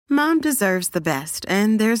Mom deserves the best,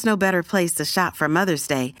 and there's no better place to shop for Mother's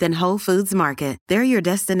Day than Whole Foods Market. They're your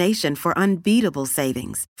destination for unbeatable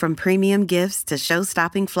savings, from premium gifts to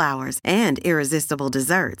show-stopping flowers and irresistible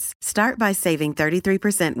desserts. Start by saving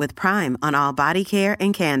 33% with Prime on all body care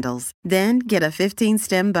and candles. Then get a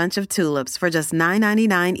 15-stem bunch of tulips for just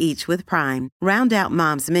 $9.99 each with Prime. Round out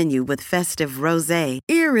Mom's menu with festive rosé,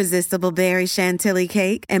 irresistible berry chantilly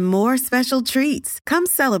cake, and more special treats. Come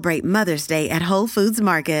celebrate Mother's Day at Whole Foods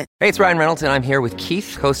Market. Hey, it's Ryan Reynolds, and I'm here with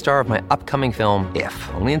Keith, co-star of my upcoming film, If,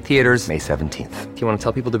 only in theaters May 17th. Do you want to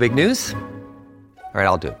tell people the big news? All right,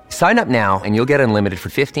 I'll do it. Sign up now and you'll get unlimited for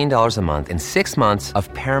 $15 a month and 6 months of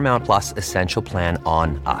Paramount Plus Essential Plan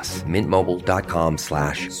on us.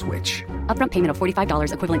 MintMobile.com/switch. Upfront payment of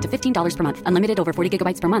 $45 equivalent to $15 per month. Unlimited over 40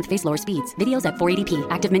 gigabytes per month. Face lower speeds. Videos at 480p.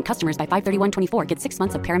 Active Mint customers by 531.24 get 6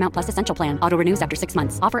 months of Paramount Plus Essential Plan. Auto renews after 6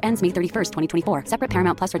 months. Offer ends May 31st, 2024. Separate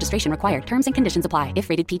Paramount Plus registration required. Terms and conditions apply if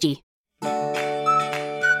rated PG.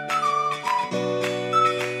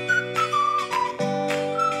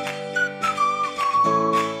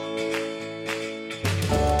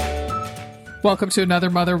 Welcome to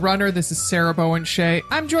another Mother Runner. This is Sarah Bowen Shea.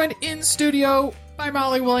 I'm joined in studio by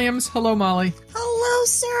Molly Williams. Hello, Molly. Hello,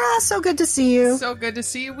 Sarah. So good to see you. So good to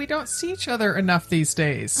see you. We don't see each other enough these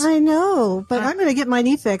days. I know, but I'm going to get my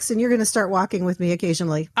knee fixed, and you're going to start walking with me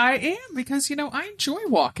occasionally. I am, because, I enjoy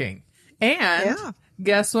walking. And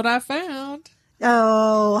guess what I found?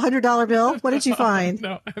 Oh, $100 bill. What did you find?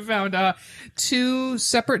 No, I found 2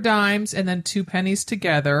 separate dimes and then 2 pennies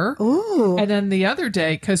together. Ooh. And then the other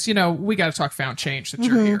day, because, we got to talk found change that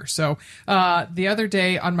you're here. So the other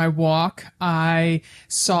day on my walk, I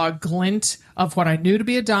saw a glint of what I knew to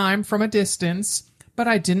be a dime from a distance, but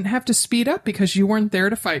I didn't have to speed up because you weren't there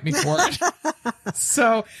to fight me for it.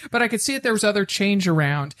 But I could see that there was other change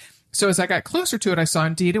around. So as I got closer to it, I saw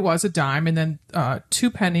indeed it was a dime and then 2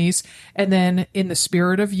 pennies. And then in the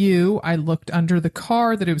spirit of you, I looked under the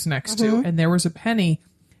car that it was next to, and there was a penny.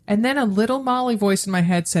 And then a little Molly voice in my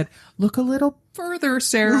head said, "Look a little further,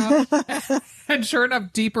 Sarah." And sure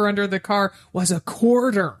enough, deeper under the car was a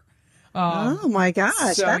quarter. Oh my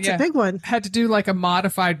gosh, so, that's a big one. Had to do like a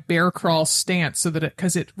modified bear crawl stance so that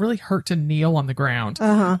because it really hurt to kneel on the ground.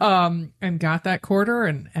 And got that quarter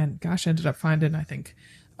and gosh, ended up finding, I think,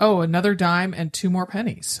 another dime and 2 more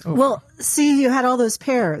pennies. Oh. Well, see, you had all those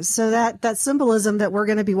pairs. So that symbolism that we're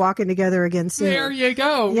going to be walking together again soon. There you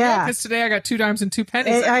go. Yeah. Because today I got 2 dimes and 2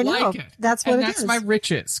 pennies. I know. like it. That's what and it that's is. my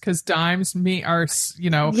riches. Because dimes are,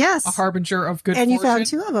 yes. a harbinger of good and fortune. You found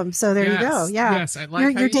 2 of them. So there you go. Yeah. Yes, I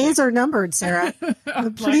like your days are numbered, Sarah.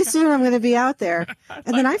 Pretty soon I'm going to be out there.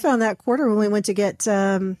 And then I found that quarter when we went to get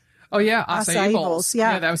acai bowls.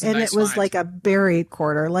 Yeah. That was a and nice it was find. like a berry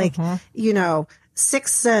quarter. Like,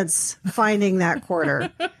 6 cents finding that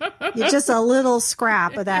quarter. Just a little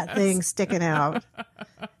scrap of that thing sticking out.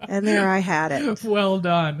 And there I had it. Well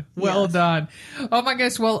done. Well done. Oh my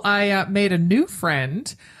gosh. Well, I made a new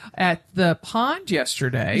friend at the pond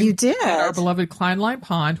yesterday. You did? At our beloved Kleinlein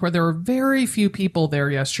Pond, where there were very few people there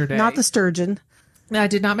yesterday. Not the sturgeon. I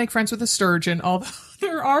did not make friends with a sturgeon, although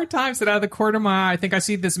there are times that out of the corner of my eye, I think I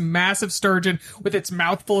see this massive sturgeon with its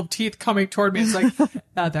mouth full of teeth coming toward me. It's like,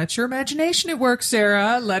 that's your imagination at work,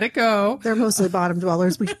 Sarah. Let it go. They're mostly bottom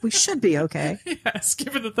dwellers. We should be okay. Yes,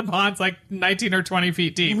 given that the pond's like 19 or 20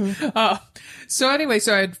 feet deep. So anyway,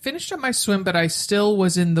 so I had finished up my swim, but I still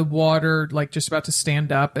was in the water, like just about to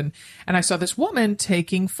stand up. And I saw this woman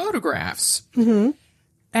taking photographs.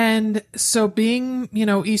 And so being,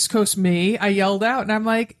 East Coast me, I yelled out and I'm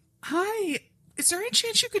like, "Hi, is there any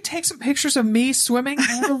chance you could take some pictures of me swimming?" I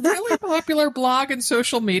have a really popular blog and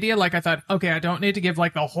social media. Like I thought, okay, I don't need to give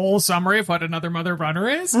like the whole summary of what Another Mother Runner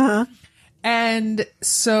is. And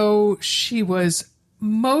so she was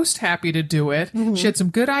most happy to do it. She had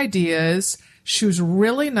some good ideas. She was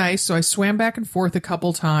really nice. So I swam back and forth a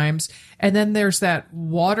couple times. And then there's that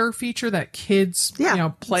water feature that kids,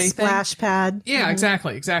 play splash pad. Yeah,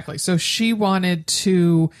 exactly. So she had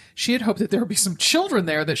hoped that there would be some children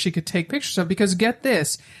there that she could take pictures of, because get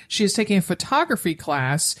this, she is taking a photography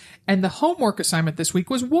class and the homework assignment this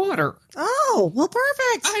week was water. Oh, well,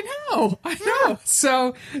 perfect. I know.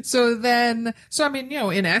 So I mean,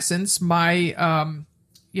 in essence, my,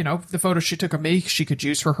 the photo she took of me, she could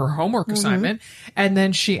use for her homework assignment. And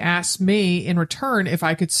then she asked me in return if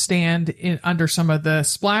I could stand under some of the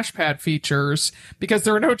splash pad features because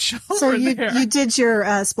there were no children so there. You did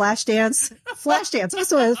your splash dance? Flash dance.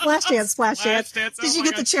 Also a splash dance. Did you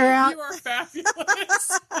get the chair out? You are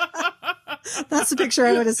fabulous. That's the picture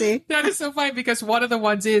I want to see. That is so funny because one of the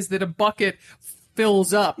ones is that a bucket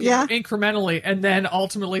fills up Yeah. incrementally and then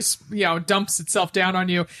ultimately, dumps itself down on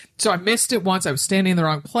you. So I missed it once. I was standing in the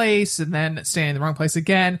wrong place and then standing in the wrong place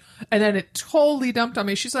again. And then it totally dumped on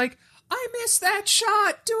me. She's like, I missed that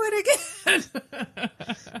shot. Do it again.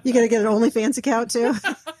 You got to get an OnlyFans account too.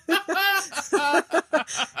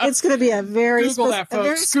 It's going to be a very Google that,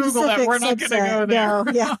 folks. Google that. We're not going to go there. No,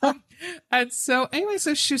 yeah. And so anyway,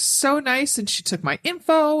 so she was so nice and she took my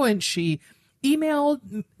info and she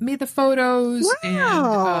emailed me the photos.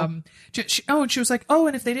 Wow. And she was like, oh,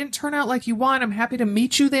 and if they didn't turn out like you want, I'm happy to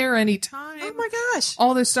meet you there anytime. Oh my gosh.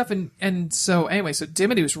 All this stuff. And so anyway, so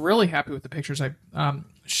Dimity was really happy with the pictures. I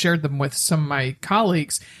shared them with some of my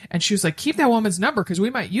colleagues and she was like, keep that woman's number because we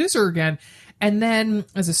might use her again. And then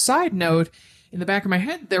as a side note, in the back of my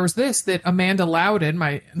head, there was that Amanda Loudon,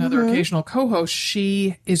 my another occasional co-host,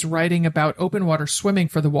 she is writing about open water swimming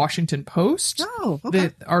for the Washington Post. Oh,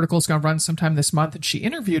 okay. The article's going to run sometime this month, and she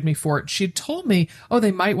interviewed me for it. She had told me,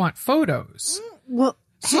 they might want photos. Well,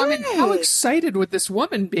 So, I mean, how excited would this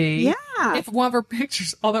woman be Yeah. if one of her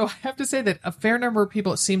pictures, although I have to say that a fair number of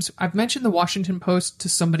people, it seems, I've mentioned the Washington Post to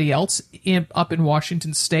somebody else up in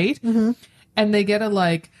Washington State, and they get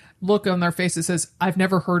a, look on their face that says, I've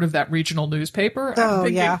never heard of that regional newspaper. And I'm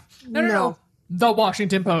thinking, yeah. No. The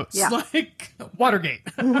Washington Post. Yeah. Like Watergate.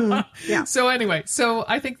 Yeah. So anyway,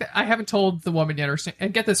 I think that I haven't told the woman yet,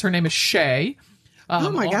 and get this, her name is Shay. Oh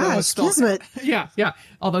my although gosh, it's spelled- Kismet. Yeah.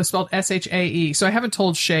 Although spelled SHAE. So I haven't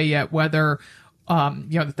told Shay yet whether,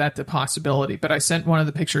 that's a possibility. But I sent one of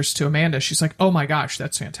the pictures to Amanda. She's like, oh my gosh,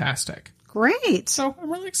 that's fantastic. Great. So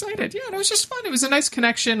I'm really excited. Yeah, and it was just fun. It was a nice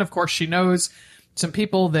connection. Of course, she knows some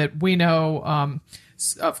people that we know.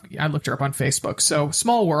 I looked her up on Facebook. So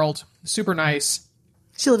small world, super nice.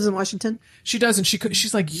 She lives in Washington. She doesn't.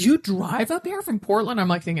 She's like, you drive up here from Portland? I'm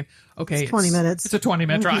like thinking, okay, It's 20 minutes. It's a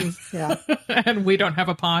 20-minute drive. Yeah. And we don't have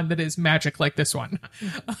a pond that is magic like this one.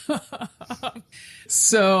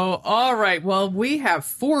 So, all right. Well, we have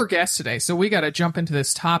 4 guests today, so we got to jump into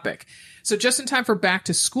this topic. So just in time for back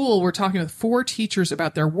to school, we're talking with 4 teachers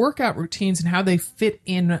about their workout routines and how they fit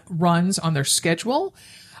in runs on their schedule.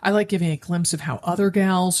 I like giving a glimpse of how other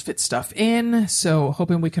gals fit stuff in, so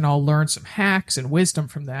hoping we can all learn some hacks and wisdom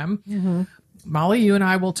from them. Molly, you and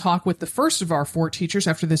I will talk with the first of our 4 teachers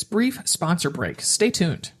after this brief sponsor break. Stay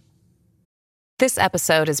tuned. This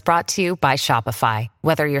episode is brought to you by Shopify.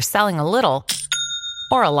 Whether you're selling a little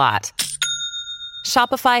or a lot,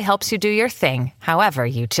 Shopify helps you do your thing, however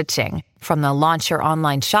you cha-ching. From the launch your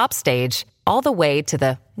online shop stage, all the way to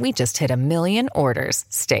the we just hit 1 million orders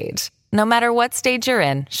stage. No matter what stage you're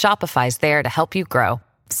in, Shopify's there to help you grow.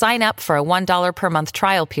 Sign up for a $1 per month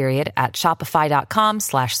trial period at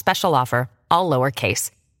shopify.com/special offer, all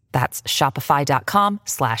lowercase. That's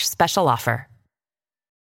shopify.com/special offer.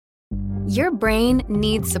 Your brain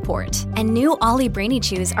needs support, and new Ollie Brainy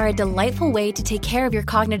Chews are a delightful way to take care of your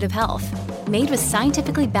cognitive health. Made with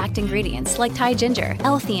scientifically backed ingredients like Thai ginger,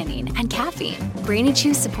 L-theanine, and caffeine, Brainy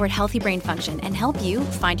Chews support healthy brain function and help you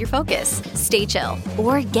find your focus, stay chill,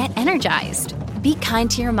 or get energized. Be kind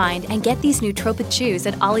to your mind and get these nootropic chews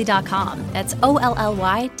at ollie.com. That's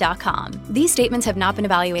OLLY.com. These statements have not been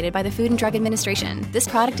evaluated by the Food and Drug Administration. This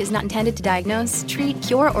product is not intended to diagnose, treat,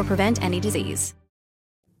 cure, or prevent any disease.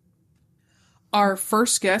 Our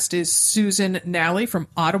first guest is Susan Nally from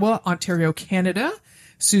Ottawa, Ontario, Canada.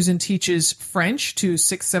 Susan teaches French to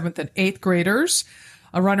 6th, 7th, and 8th graders,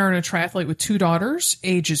 a runner and a triathlete with 2 daughters,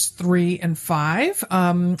 ages 3 and 5.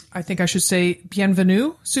 I think I should say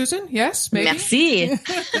bienvenue, Susan. Yes, maybe? Merci.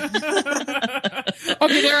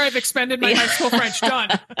 Okay, there I've expended my high school French. Done.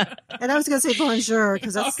 And I was going to say bonjour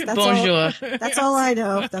because that's Bonjour. That's all I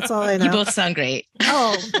know. That's all I know. You both sound great.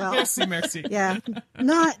 Oh, well. Merci. Yeah.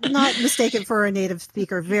 Not mistaken for a native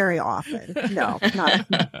speaker very often. No,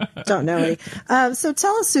 don't know any. So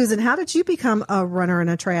tell us, Susan, how did you become a runner and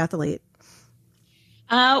a triathlete?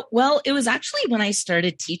 Well, it was actually when I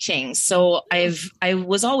started teaching. So I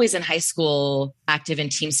was always in high school active in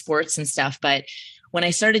team sports and stuff, but when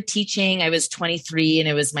I started teaching, I was 23 and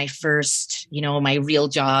it was my first, my real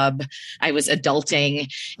job. I was adulting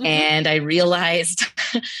and I realized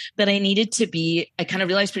that I kind of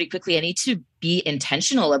realized pretty quickly, I need to be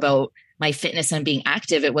intentional about my fitness and being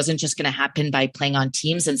active. It wasn't just going to happen by playing on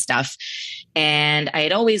teams and stuff. And I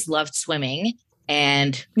had always loved swimming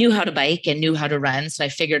and knew how to bike and knew how to run. So I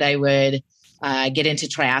figured I would get into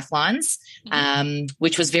triathlons,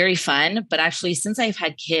 which was very fun. But actually, since I've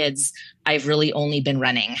had kids, I've really only been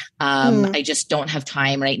running. I just don't have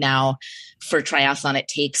time right now for triathlon. It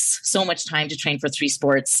takes so much time to train for 3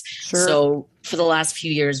 sports. Sure. So for the last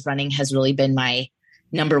few years, running has really been my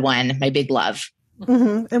number one, my big love.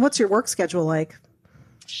 Mm-hmm. And what's your work schedule like?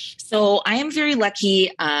 So I am very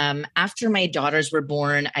lucky. After my daughters were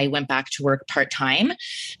born, I went back to work part-time.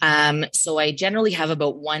 So I generally have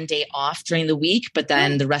about one day off during the week, but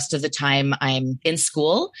then the rest of the time I'm in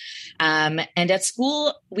school. And at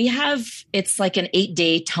school, it's like an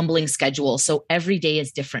 8-day tumbling schedule. So every day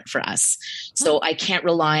is different for us. So I can't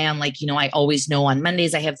rely on I always know on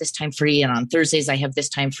Mondays I have this time free and on Thursdays I have this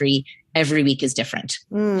time free. Every week is different.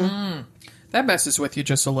 That messes with you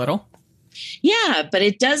just a little. Yeah, but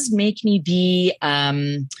it does make me be,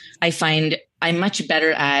 I find I'm much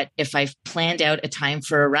better at, if I've planned out a time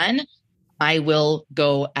for a run, I will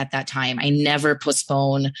go at that time. I never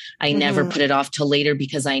postpone. I never put it off till later,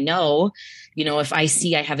 because I know, if I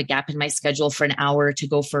see I have a gap in my schedule for an hour to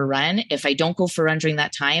go for a run, if I don't go for a run during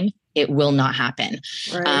that time, it will not happen.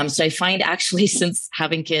 Right. So I find actually, since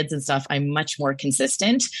having kids and stuff, I'm much more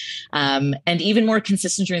consistent, and even more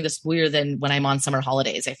consistent during the school year than when I'm on summer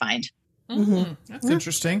holidays, I find. That's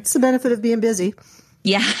interesting. It's the benefit of being busy.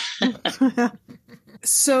 Yeah.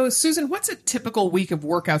 So, Susan, what's a typical week of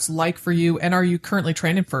workouts like for you? And are you currently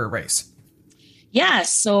training for a race? Yeah.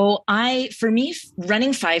 So for me,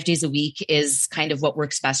 running 5 days a week is kind of what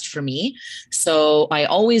works best for me. So I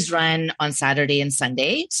always run on Saturday and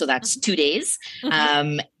Sunday. So that's 2 days.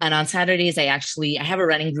 And on Saturdays, I have a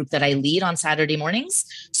running group that I lead on Saturday mornings.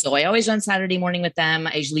 So I always run Saturday morning with them.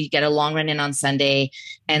 I usually get a long run in on Sunday.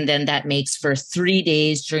 And then that makes for 3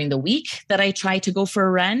 days during the week that I try to go for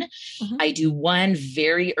a run. I do one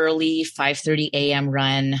very early 5:30 a.m.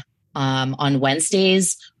 run on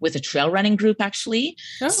Wednesdays with a trail running group, actually.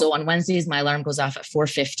 So on Wednesdays, my alarm goes off at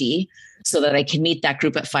 4:50 so that I can meet that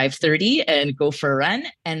group at 5:30 and go for a run.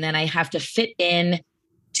 And then I have to fit in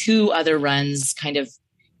 2 other runs kind of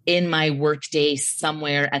in my work day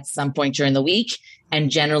somewhere at some point during the week. And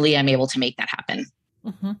generally I'm able to make that happen.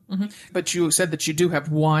 But you said that you do have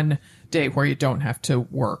one day where you don't have to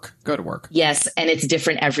go to work. Yes. And it's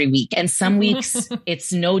different every week. And some weeks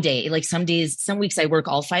it's no day. Like some weeks I work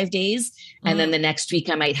all 5 days. And then the next week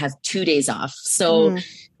I might have 2 days off. So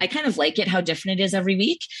I kind of like it how different it is every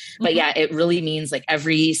week. But yeah, it really means like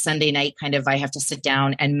every Sunday night kind of I have to sit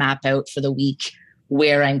down and map out for the week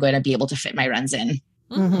where I'm going to be able to fit my runs in.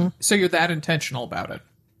 So you're that intentional about it.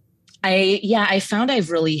 I found I've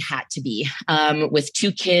really had to be, with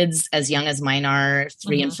 2 kids as young as mine are,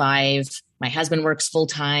 3 and 5. My husband works full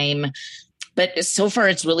time, but so far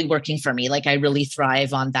it's really working for me. Like I really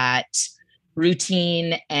thrive on that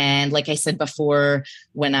routine. And like I said before,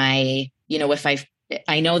 when I know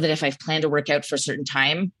that if I've planned a workout for a certain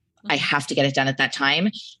time, I have to get it done at that time.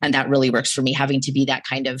 And that really works for me, having to be that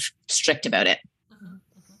kind of strict about it.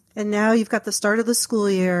 And now you've got the start of the school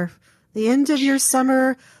year, the end of your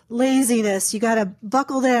summer laziness. You got to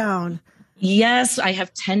buckle down. Yes, I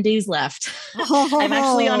have 10 days left. I'm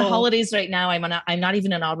actually on holidays right now. I'm not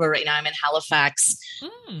even in Ottawa right now. I'm in Halifax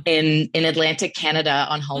in Atlantic Canada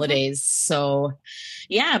on holidays. So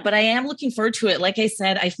yeah, but I am looking forward to it. Like I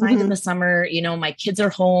said, I find in the summer, my kids are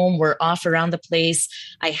home. We're off around the place.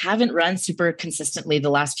 I haven't run super consistently the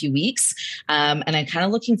last few weeks. And I'm kind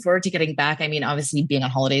of looking forward to getting back. I mean, obviously being on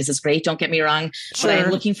holidays is great. Don't get me wrong. Sure. But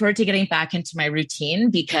I'm looking forward to getting back into my routine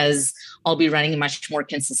because I'll be running much more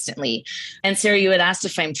consistently. And Sarah, you had asked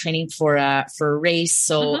if I'm training for a race.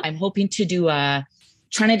 So I'm hoping to do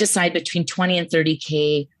trying to decide between 20 and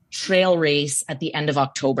 30K trail race at the end of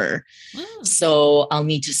October. So I'll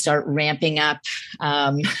need to start ramping up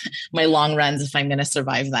my long runs if I'm going to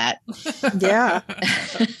survive that. Yeah.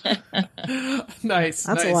 Nice.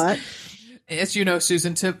 That's a lot. As you know,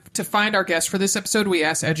 Susan, to find our guest for this episode, we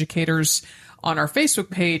asked educators on our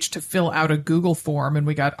Facebook page to fill out a Google form, and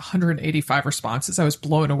we got 185 responses. I was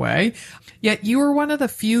blown away. Yet you were one of the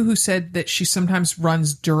few who said that she sometimes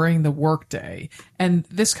runs during the workday. And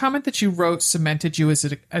this comment that you wrote cemented you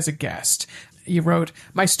as a guest. You wrote,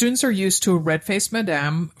 "My students are used to a red-faced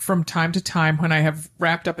madame from time to time when I have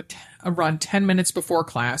wrapped up a run 10 minutes before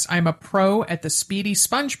class. I'm a pro at the speedy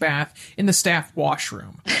sponge bath in the staff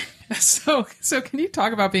washroom." So can you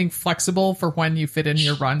talk about being flexible for when you fit in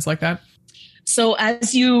your runs like that? So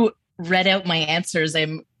as you read out my answers,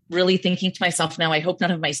 I'm really thinking to myself now, I hope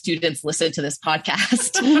none of my students listen to this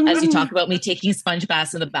podcast as you talk about me taking sponge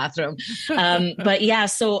baths in the bathroom. But yeah,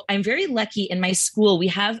 so I'm very lucky in my school. We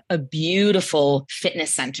have a beautiful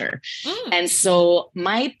fitness center. And so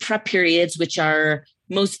my prep periods, which are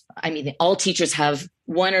all teachers have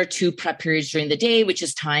 1 or 2 prep periods during the day, which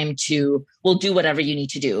is time we'll do whatever you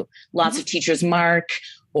need to do. Lots of teachers mark,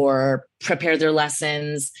 or prepare their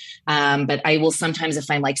lessons. But I will sometimes, if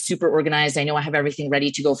I'm like super organized, I know I have everything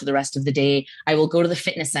ready to go for the rest of the day, I will go to the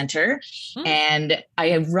fitness center and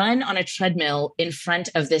I run on a treadmill in front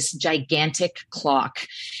of this gigantic clock.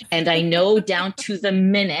 And I know down to the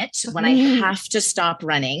minute when I have to stop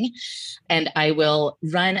running, and I will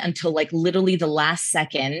run until like literally the last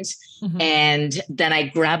second. And then I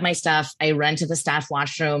grab my stuff, I run to the staff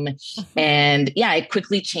washroom, and I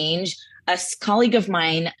quickly change. A colleague of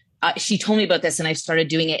mine, she told me about this, and I've started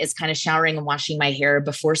doing it, is kind of showering and washing my hair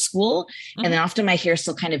before school. And then often my hair is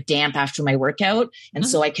still kind of damp after my workout. And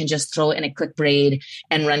so I can just throw it in a quick braid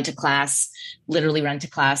and run to class, literally run to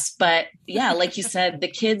class. But yeah, like you said, the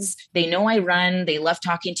kids, they know I run. They love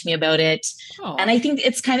talking to me about it. And I think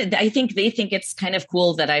they think it's kind of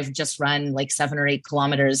cool that I've just run like 7 or 8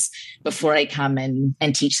 kilometers before I come and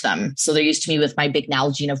teach them. So they're used to me with my big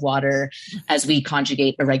Nalgene of water as we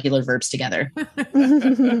conjugate irregular verbs together.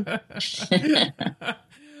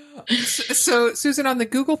 So, Susan, on the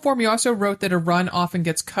Google form, you also wrote that a run often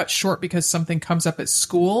gets cut short because something comes up at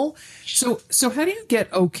school. So how do you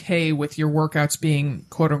get okay with your workouts being,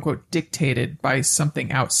 quote unquote, dictated by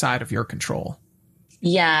something outside of your control?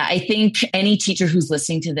 Yeah, I think any teacher who's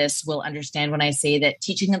listening to this will understand when I say that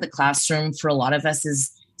teaching in the classroom for a lot of us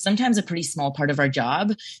is sometimes a pretty small part of our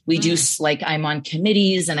job. We do, like, I'm on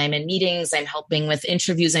committees and I'm in meetings, I'm helping with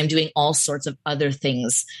interviews, I'm doing all sorts of other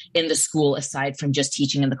things in the school aside from just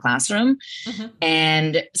teaching in the classroom.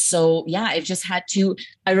 And so, I've just had to,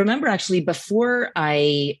 I remember actually before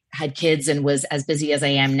I had kids and was as busy as I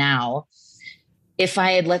am now, if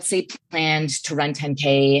I had, let's say, planned to run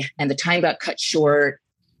 10K and the time got cut short,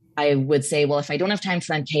 I would say, well, if I don't have time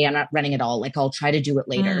to run K, I'm not running at all. Like, I'll try to do it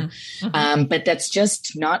later. But that's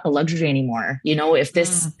just not a luxury anymore. You know, if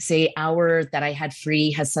this, say, hour that I had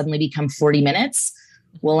free has suddenly become 40 minutes,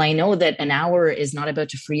 well, I know that an hour is not about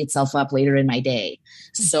to free itself up later in my day.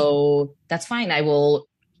 So that's fine. I will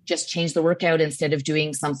just change the workout. Instead of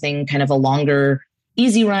doing something kind of a longer,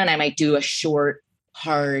 easy run, I might do a short,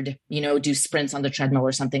 hard, do sprints on the treadmill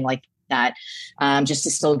or something like that, just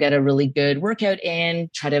to still get a really good workout in,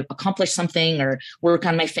 try to accomplish something or work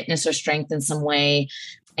on my fitness or strength in some way.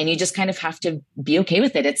 And you just kind of have to be okay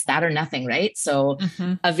with it. It's that or nothing, right? So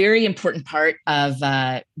a very important part of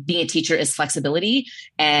being a teacher is flexibility.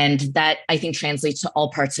 And that, I think, translates to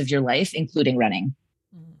all parts of your life, including running.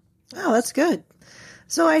 Oh, that's good.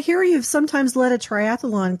 So I hear you've sometimes led a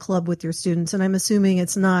triathlon club with your students, and I'm assuming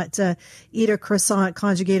it's not eat a croissant,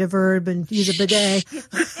 conjugate a verb, and use a bidet.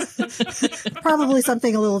 Probably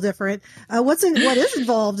something a little different. What is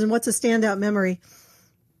involved, and what's a standout memory?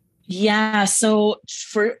 Yeah. So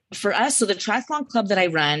for us, so the triathlon club that I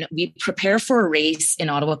run, we prepare for a race in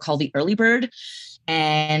Ottawa called the Early Bird.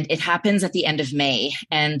 And it happens at the end of May.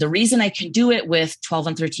 And the reason I can do it with 12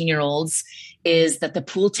 and 13-year-olds is that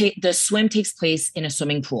the swim takes place in a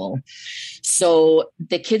swimming pool. So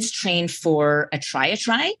the kids train for a try,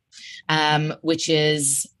 which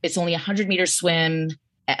is, it's only a 100-meter swim,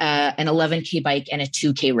 an 11K bike, and a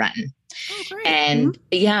 2K run. Oh, great. And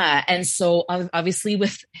and so obviously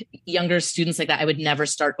with younger students like that, I would never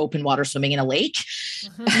start open water swimming in a lake.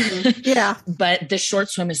 But the short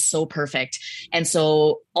swim is so perfect. And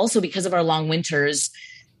so also because of our long winters,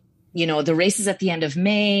 the race is at the end of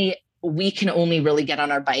May. We can only really get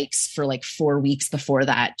on our bikes for like 4 weeks before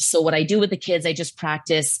that. So what I do with the kids, I just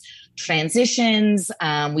practice transitions.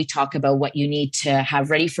 We talk about what you need to have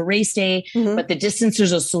ready for race day, but the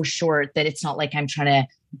distances are so short that it's not like I'm trying to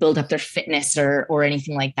build up their fitness or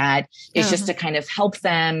anything like that. It's just to kind of help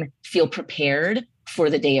them feel prepared for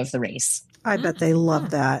the day of the race. I bet they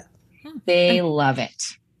love that. They love it.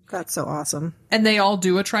 That's so awesome. And they all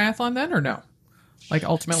do a triathlon then, or no? Like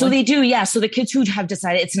ultimately? So they do, yeah. So the kids who have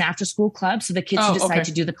decided, it's an after school club. So the kids who decide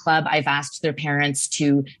to do the club, I've asked their parents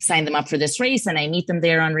to sign them up for this race, and I meet them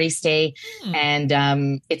there on race day.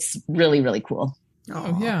 And it's really, really cool.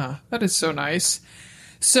 Oh, yeah. That is so nice.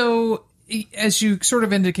 So as you sort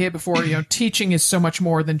of indicated before, teaching is so much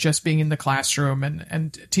more than just being in the classroom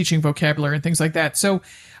and teaching vocabulary and things like that. So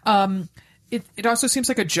it also seems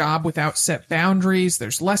like a job without set boundaries.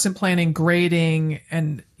 There's lesson planning, grading,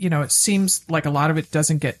 and, it seems like a lot of it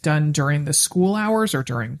doesn't get done during the school hours or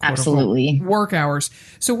during absolutely work hours.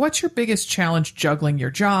 So what's your biggest challenge juggling your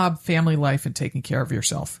job, family life, and taking care of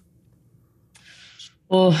yourself?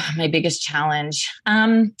 Oh, my biggest challenge.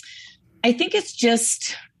 I think it's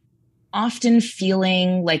just often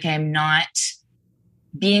feeling like I'm not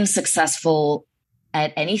being successful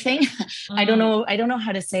at anything. I don't know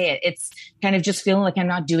how to say it. It's kind of just feeling like I'm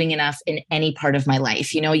not doing enough in any part of my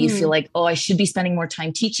life. You feel like, I should be spending more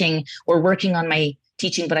time teaching or working on my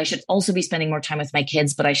teaching, but I should also be spending more time with my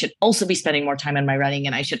kids, but I should also be spending more time on my running,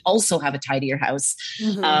 and I should also have a tidier house.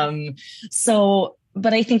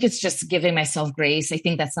 But I think it's just giving myself grace. I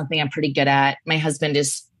think that's something I'm pretty good at. My husband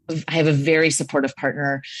I have a very supportive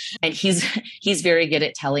partner, and he's very good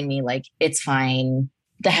at telling me, like, it's fine.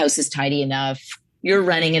 The house is tidy enough. You're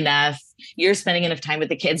running enough. You're spending enough time with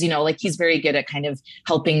the kids, like he's very good at kind of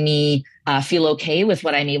helping me feel okay with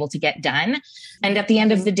what I'm able to get done. And at the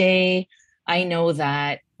end of the day, I know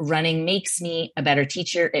that running makes me a better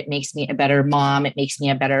teacher. It makes me a better mom. It makes me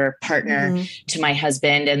a better partner to my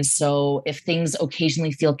husband. And so if things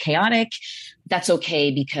occasionally feel chaotic, that's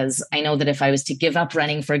okay, because I know that if I was to give up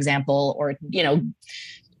running, for example, or,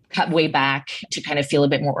 cut way back to kind of feel a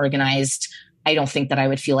bit more organized, I don't think that I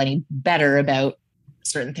would feel any better about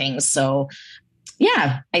certain things. So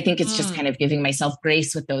yeah, I think it's just kind of giving myself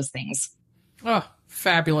grace with those things. Oh,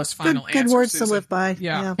 fabulous final answer. Good words Susan. to live by.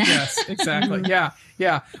 Yeah. Yes, exactly.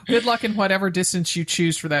 Yeah. Good luck in whatever distance you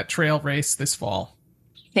choose for that trail race this fall.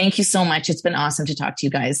 Thank you so much. It's been awesome to talk to you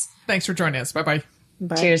guys. Thanks for joining us. Bye-bye.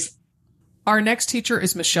 Bye. Cheers. Our next teacher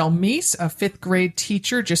is Michelle Meese, a 5th grade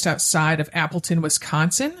teacher just outside of Appleton,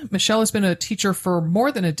 Wisconsin. Michelle has been a teacher for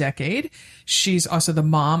more than a decade. She's also the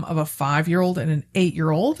mom of a 5-year-old and an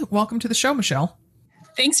 8-year-old. Welcome to the show, Michelle.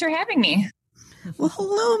 Thanks for having me. Well,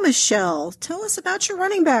 hello, Michelle. Tell us about your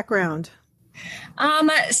running background.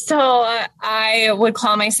 So I would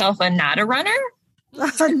call myself not a runner.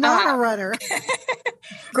 Not a runner.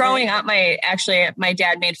 Growing up, my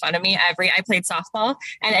dad made fun of me. I played softball,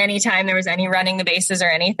 and anytime there was any running the bases or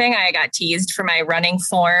anything, I got teased for my running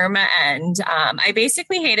form. And I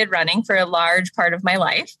basically hated running for a large part of my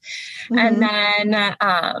life. And then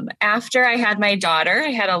after I had my daughter,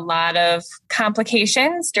 I had a lot of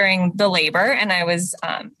complications during the labor, and I was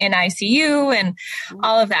in ICU and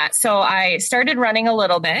all of that. So I started running a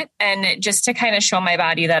little bit, and just to kind of show my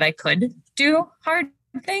body that I could do hard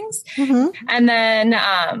things. And then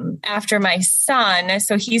after my son,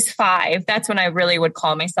 so he's 5, that's when I really would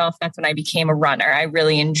call myself, that's when I became a runner. I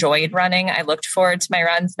really enjoyed running. I looked forward to my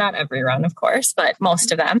runs, not every run, of course, but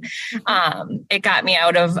most of them. It got me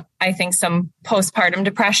out of, I think, some postpartum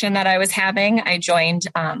depression that I was having. I joined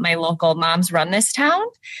my local Moms Run This Town,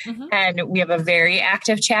 and we have a very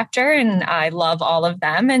active chapter, and I love all of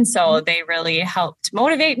them. And so they really helped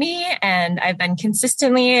motivate me, and I've been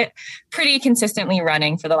pretty consistently running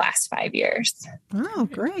for the last 5 years. Oh,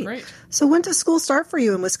 great. So when does school start for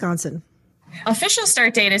you in Wisconsin? Official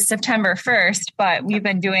start date is September 1st, but we've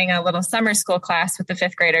been doing a little summer school class with the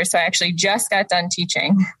 5th graders. So I actually just got done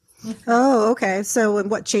teaching. Oh, okay. So and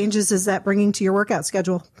what changes is that bringing to your workout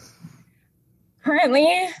schedule?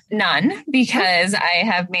 Currently, none, because I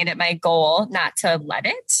have made it my goal not to let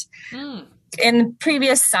it. In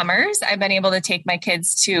previous summers, I've been able to take my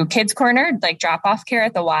kids to Kids Corner, like drop off care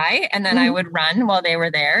at the Y, and then I would run while they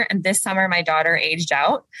were there. And this summer, my daughter aged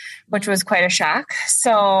out, which was quite a shock.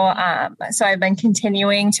 So I've been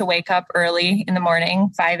continuing to wake up early in the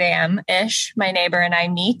morning, 5 a.m. ish. My neighbor and I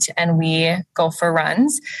meet and we go for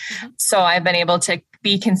runs. So I've been able to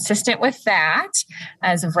be consistent with that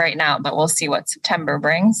as of right now, but we'll see what September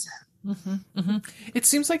brings. It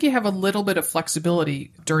seems like you have a little bit of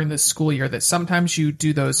flexibility during the school year, that sometimes you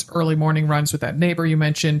do those early morning runs with that neighbor you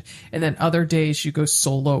mentioned, and then other days you go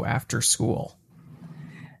solo after school.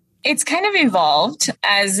 It's kind of evolved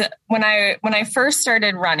as when I first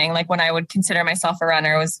started running, like when I would consider myself a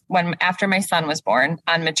runner, was when after my son was born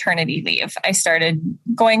on maternity leave. I started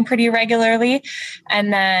going pretty regularly.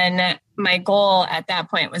 And then my goal at that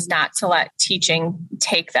point was not to let teaching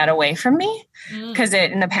take that away from me, because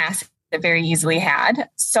in the past it very easily had.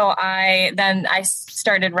 So I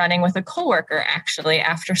started running with a coworker actually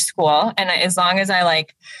after school. And as long as I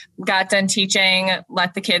got done teaching,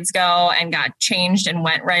 let the kids go and got changed and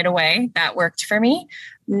went right away, that worked for me.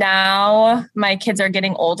 Now my kids are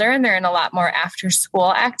getting older and they're in a lot more after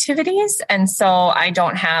school activities. And so I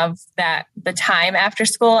don't have the time after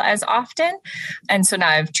school as often. And so now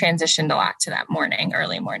I've transitioned a lot to that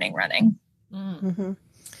early morning running.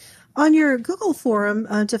 On your Google forum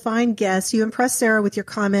to find guests, you impressed Sarah with your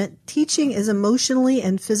comment, teaching is emotionally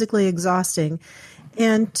and physically exhausting.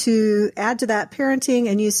 And to add to that, parenting,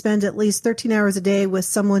 and you spend at least 13 hours a day with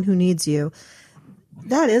someone who needs you.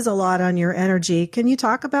 That is a lot on your energy. Can you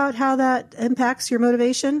talk about how that impacts your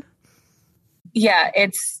motivation? Yeah,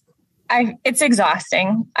 it's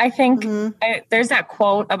exhausting. I think there's that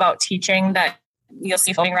quote about teaching that you'll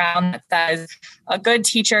see floating around that says a good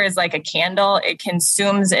teacher is like a candle. It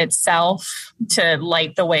consumes itself to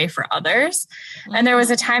light the way for others. And there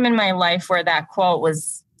was a time in my life where that quote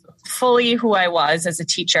was fully who I was as a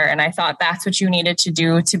teacher. And I thought that's what you needed to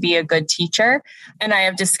do to be a good teacher. And I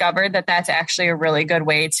have discovered that that's actually a really good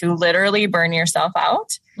way to literally burn yourself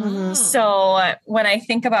out. Mm-hmm. So when I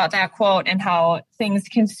think about that quote and how things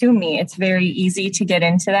consume me, it's very easy to get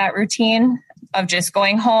into that routine of just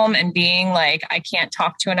going home and being like, I can't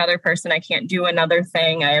talk to another person. I can't do another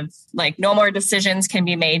thing. I have like no more decisions can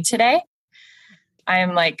be made today. I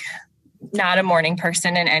am like not a morning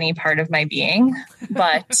person in any part of my being,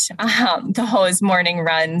 but those morning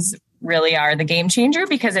runs really are the game changer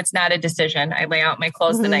because it's not a decision. I lay out my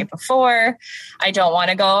clothes the night before. I don't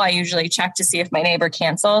want to go. I usually check to see if my neighbor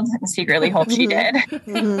canceled and secretly hope she did.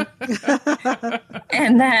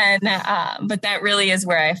 And then, but that really is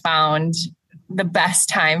where I found the best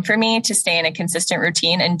time for me to stay in a consistent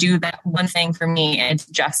routine and do that one thing for me and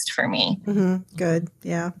just for me. Mm-hmm. Good.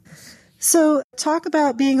 Yeah. So talk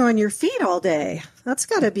about being on your feet all day. That's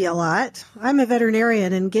got to be a lot. I'm a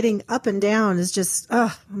veterinarian and getting up and down is just,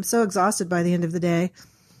 I'm so exhausted by the end of the day.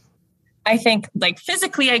 I think like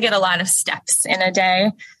physically I get a lot of steps in a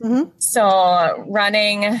day. Mm-hmm. So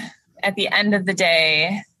running at the end of the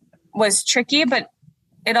day was tricky, but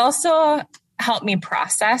it also helped me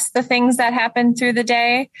process the things that happen through the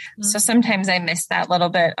day. Mm-hmm. So sometimes I miss that little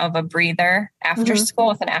bit of a breather after school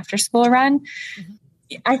with an after school run. Mm-hmm.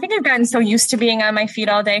 I think I've gotten so used to being on my feet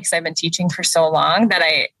all day because I've been teaching for so long that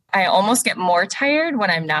I almost get more tired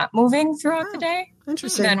when I'm not moving throughout the day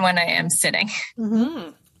than when I am sitting. Mm-hmm.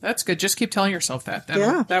 That's good. Just keep telling yourself that.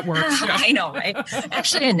 That works. Yeah. I know, right?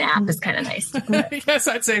 Actually, a nap is kind of nice. Yes,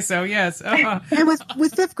 I'd say so. Yes. And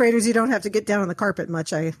with fifth graders, you don't have to get down on the carpet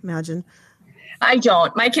much, I imagine. I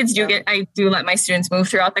don't. My kids I do let my students move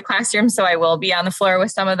throughout the classroom. So I will be on the floor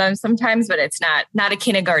with some of them sometimes, but it's not a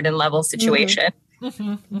kindergarten level situation. Mm-hmm.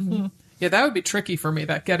 Mm-hmm, mm-hmm. Yeah, that would be tricky for me,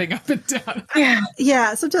 that getting up and down.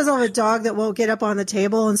 Yeah, sometimes I'll have a dog that won't get up on the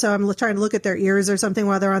table, and so I'm trying to look at their ears or something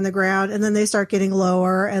while they're on the ground, and then they start getting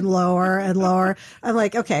lower and lower and lower. I'm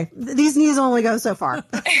like, okay, these knees only go so far.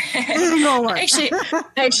 I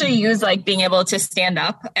actually use like being able to stand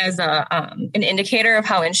up as an indicator of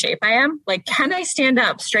how in shape I am. Like, can I stand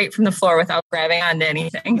up straight from the floor without grabbing onto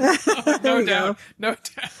anything? No doubt. Oh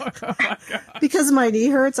my God. Because my knee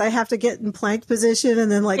hurts, I have to get in plank position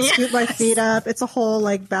and then like scoot my feet up. It's a whole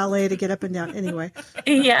like ballet to get up and down. Anyway.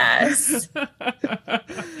 Yes. Oh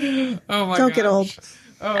my God. Don't get old.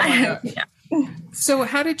 Oh my God. Yeah. So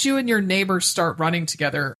how did you and your neighbors start running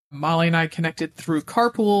together? Molly and I connected through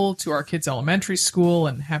carpool to our kids' elementary school,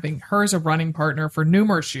 and having her as a running partner for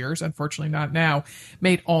numerous years, unfortunately not now,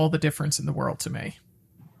 made all the difference in the world to me.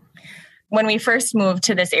 When we first moved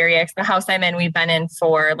to this area, the house I'm in, we've been in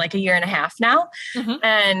for like a year and a half now. Mm-hmm.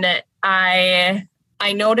 And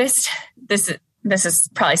I noticed this is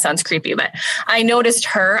probably sounds creepy, but I noticed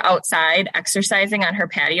her outside exercising on her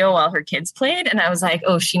patio while her kids played. And I was like,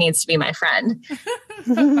 oh, she needs to be my friend.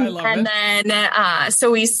 I love and it. Then,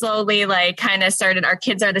 so we slowly like kind of started, our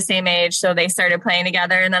kids are the same age. So they started playing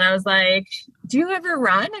together. And then I was like, do you ever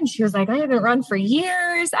run? And she was like, I haven't run for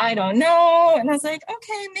years. I don't know. And I was like,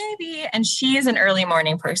 okay, maybe. And she is an early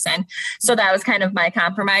morning person. So that was kind of my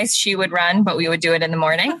compromise. She would run, but we would do it in the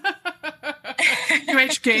morning.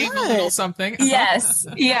 UHK, a little something. Yes,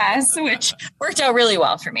 which worked out really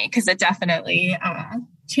well for me because it definitely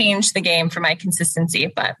changed the game for my consistency.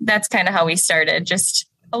 But that's kind of how we started, just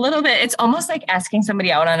a little bit. It's almost like asking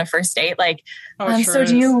somebody out on a first date. Like, so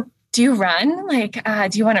do you run? Like,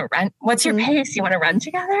 do you want to run? What's your pace? You want to run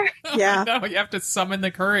together? Yeah. No, you have to summon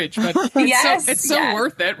the courage, but it's so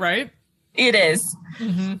worth it, right? It is.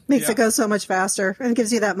 Mm-hmm. Makes it go so much faster and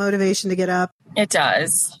gives you that motivation to get up. It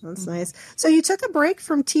does. That's nice. So you took a break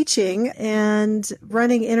from teaching, and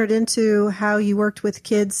running entered into how you worked with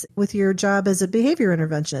kids with your job as a behavior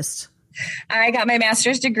interventionist. I got my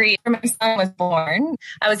master's degree when my son was born.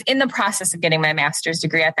 I was in the process of getting my master's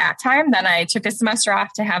degree at that time. Then I took a semester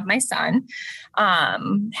off to have my son,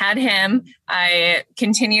 had him. I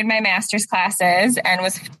continued my master's classes and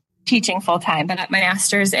was teaching full time, but got my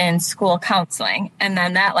master's in school counseling. And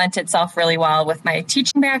then that lent itself really well with my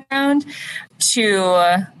teaching background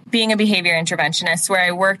to being a behavior interventionist, where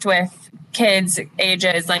I worked with kids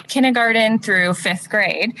ages like kindergarten through fifth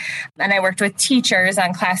grade. And I worked with teachers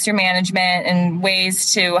on classroom management and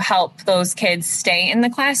ways to help those kids stay in the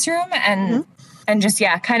classroom and just,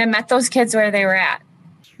 kind of met those kids where they were at.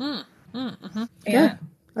 Mm-hmm. Yeah.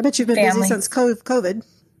 I bet you've been busy since COVID.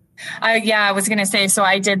 I was going to say, so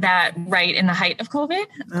I did that right in the height of COVID.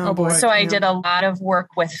 Oh boy. So I did a lot of work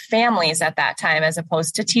with families at that time, as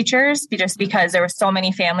opposed to teachers, just because there were so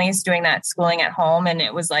many families doing that schooling at home. And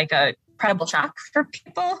it was like a incredible shock for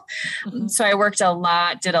people. Mm-hmm. So I worked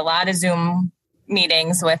did a lot of Zoom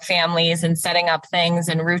meetings with families and setting up things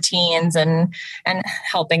and routines and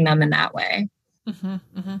helping them in that way. Mm-hmm,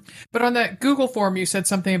 mm-hmm. But on that Google form, you said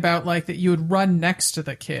something about like that you would run next to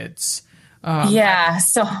the kids.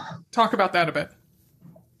 So talk about that a bit.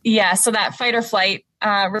 Yeah. So that fight or flight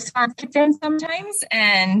response kicked in sometimes.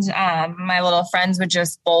 And my little friends would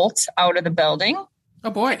just bolt out of the building. Oh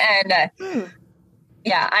boy. And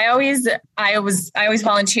yeah, I always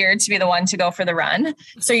volunteered to be the one to go for the run.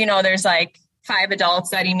 So, there's like 5 adults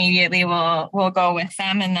that immediately will go with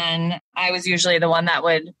them. And then I was usually the one that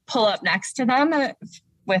would pull up next to them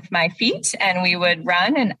with my feet and we would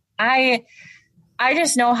run. And I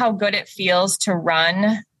just know how good it feels to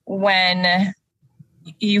run when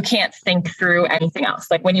you can't think through anything else,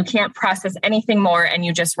 like when you can't process anything more and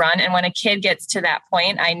you just run. And when a kid gets to that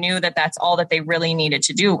point, I knew that that's all that they really needed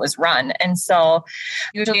to do was run. And so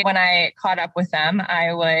usually when I caught up with them,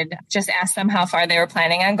 I would just ask them how far they were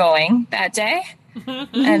planning on going that day.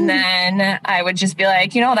 And then I would just be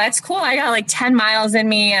like, that's cool. I got like 10 miles in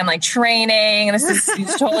me. I'm like training. This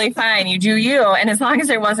is totally fine. You do you. And as long as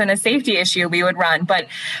there wasn't a safety issue, we would run. But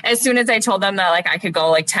as soon as I told them that like I could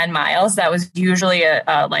go like 10 miles, that was usually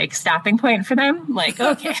a like stopping point for them. Like,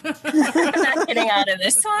 okay, I'm not getting out of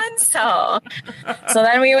this one. So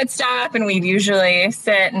then we would stop and we'd usually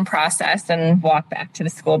sit and process and walk back to the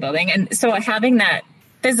school building. And so having that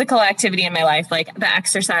physical activity in my life, like the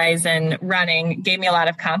exercise and running, gave me a lot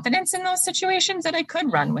of confidence in those situations that I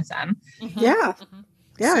could run with them. Mm-hmm. Yeah.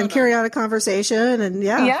 Yeah. So and carry on a conversation and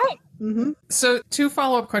yeah. Mm-hmm. So 2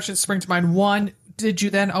 follow-up questions spring to mind. One, did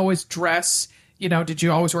you then always dress, did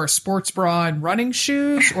you always wear a sports bra and running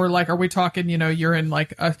shoes? Or like, are we talking, you're in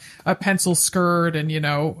like a pencil skirt and,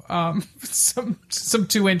 some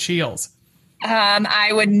 2-inch heels?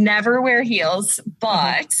 I would never wear heels,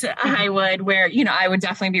 but I would wear, I would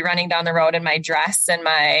definitely be running down the road in my dress and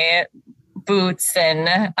my boots.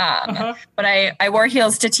 And, but I wore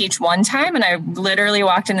heels to teach one time and I literally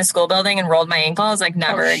walked in the school building and rolled my ankle. I was like,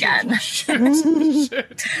 never again.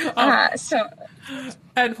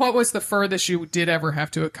 And what was the furthest you did ever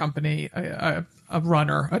have to accompany a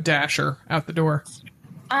runner, a dasher out the door?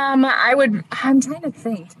 I'm trying to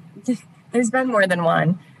think. There's been more than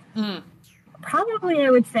one. Probably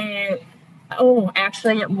I would say,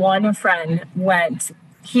 actually one friend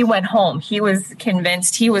he went home. He was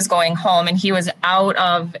convinced he was going home and he was out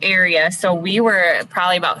of area. So we were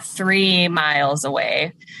probably about 3 miles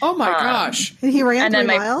away. Oh my gosh. He ran 3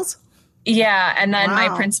 miles? Yeah. And then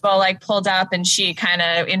my principal pulled up and she kind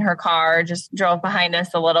of in her car just drove behind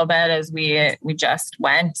us a little bit as we just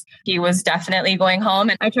went. He was definitely going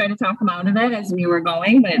home and I tried to talk him out of it as we were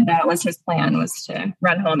going, but that was his plan, was to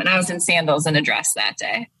run home. And I was in sandals and a dress that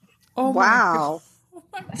day. Oh, wow. Oh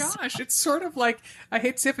my gosh. It's sort of like, I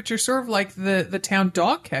hate to say it, but you're sort of like the town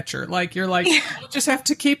dog catcher. Like you're like, you just have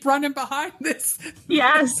to keep running behind this.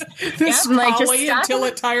 Yes. This collie until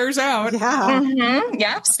it tires out. Yeah. Mm-hmm.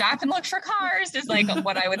 Yep. Stop and look for cars is like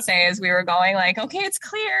what I would say as we were going, like, okay, it's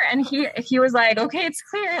clear. And he was like, okay, it's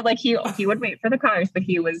clear. Like he would wait for the cars, but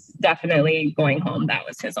he was definitely going home. That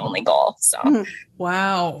was his only goal. So,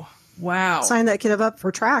 Wow. Sign that kid up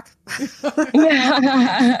for track.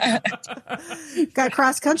 Got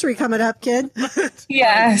cross country coming up, kid.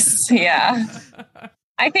 Yes. Yeah.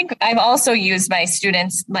 I think I've also used my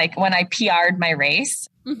students, like when I PR'd my race,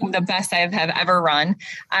 the best I have ever run,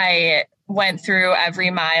 I went through every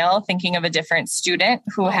mile thinking of a different student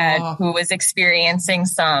who was experiencing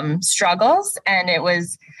some struggles. And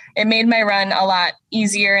it made my run a lot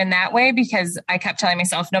easier in that way because I kept telling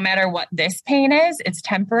myself, no matter what this pain is, it's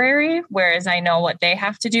temporary. Whereas I know what they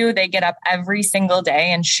have to do. They get up every single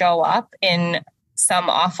day and show up in some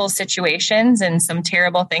awful situations and some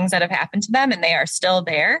terrible things that have happened to them and they are still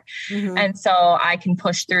there. Mm-hmm. And so I can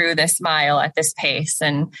push through this mile at this pace.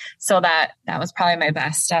 And so that was probably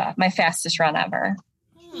my fastest run ever.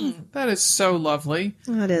 That is so lovely.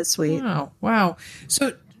 That is sweet. Wow.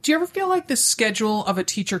 So do you ever feel like the schedule of a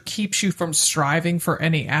teacher keeps you from striving for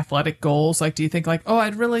any athletic goals? Like, do you think like,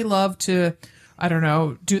 I'd really love to, I don't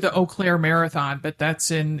know, do the Eau Claire Marathon, but that's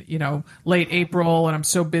in, late April and I'm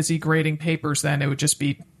so busy grading papers then it would just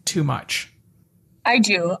be too much? I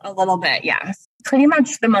do a little bit, yes. Pretty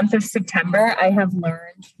much the month of September, I have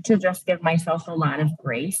learned to just give myself a lot of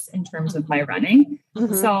grace in terms of my running.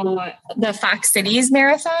 Mm-hmm. So the Fox Cities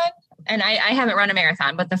Marathon, and I haven't run a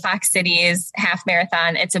marathon, but the Fox Cities half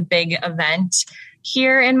marathon, it's a big event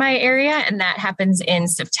here in my area. And that happens in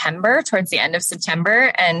September, towards the end of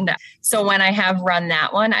September. And so when I have run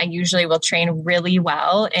that one, I usually will train really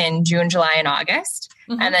well in June, July, and August,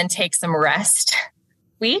 and then take some rest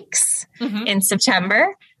weeks in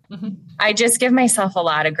September. I just give myself a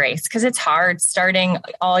lot of grace because it's hard starting.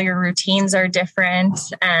 All your routines are different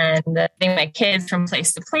and getting my kids from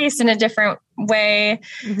place to place in a different way.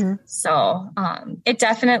 So it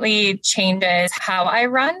definitely changes how I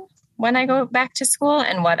run when I go back to school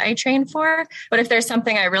and what I train for. But if there's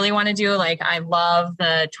something I really want to do, like I love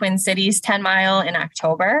the Twin Cities 10 mile in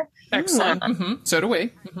October. Excellent. So do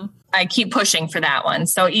we. I keep pushing for that one.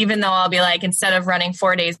 So even though I'll be like, instead of running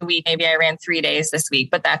 4 days a week, maybe I ran 3 days this week,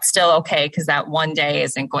 but that's still okay because that one day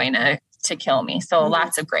isn't going to kill me. So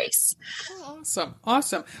lots of grace.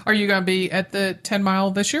 Awesome. Are you going to be at the 10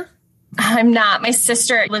 mile this year? I'm not. My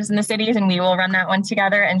sister lives in the cities and we will run that one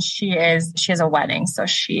together. And she has a wedding. So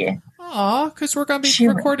because we're going to be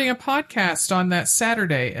recording a podcast on that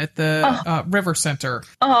Saturday at the River Center.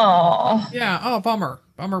 Oh. Yeah. Oh, bummer.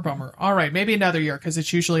 All right. Maybe another year because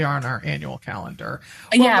it's usually on our annual calendar.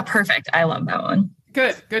 Yeah, perfect. I love that one.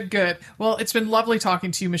 Good. Well, it's been lovely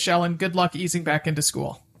talking to you, Michelle, and good luck easing back into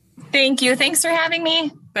school. Thank you. Thanks for having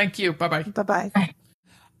me. Thank you. Bye-bye. Bye-bye. Bye.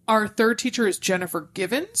 Our third teacher is Jennifer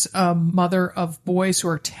Givens, a mother of boys who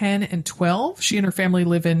are 10 and 12. She and her family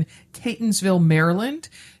live in Catonsville, Maryland.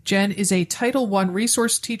 Jen is a Title I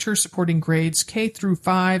resource teacher supporting grades K through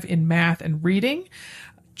 5 in math and reading.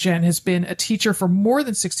 Jen has been a teacher for more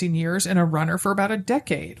than 16 years and a runner for about a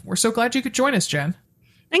decade. We're so glad you could join us, Jen.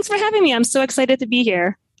 Thanks for having me. I'm so excited to be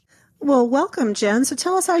here. Well, welcome, Jen. So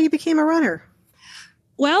tell us how you became a runner.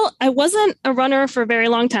 Well, I wasn't a runner for a very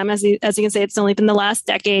long time. As you can say, it's only been the last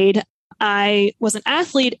decade. I was an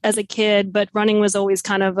athlete as a kid, but running was always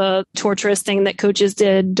kind of a torturous thing that coaches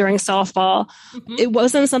did during softball. It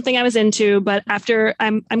wasn't something I was into, but after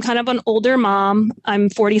I'm kind of an older mom.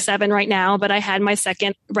 I'm 47 right now, but I had my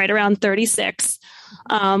second right around 36,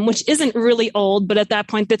 which isn't really old, but at that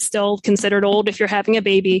point that's still considered old if you're having a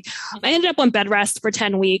baby. I ended up on bed rest for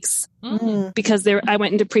 10 weeks because I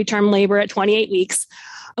went into preterm labor at 28 weeks.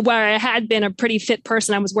 Where I had been a pretty fit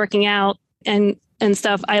person, I was working out and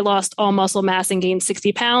stuff. I lost all muscle mass and gained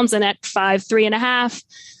 60 pounds. And at 5'3.5",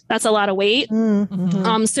 that's a lot of weight.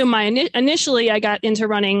 So initially I got into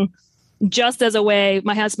running just as a way.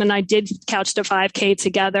 My husband and I did couch to 5K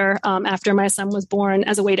together after my son was born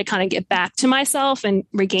as a way to kind of get back to myself and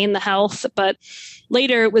regain the health. But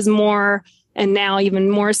later it was more, and now even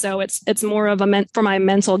more so, it's more of for my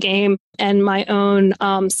mental game and my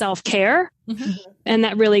own self-care. And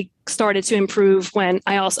that really started to improve when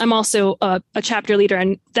I'm also a chapter leader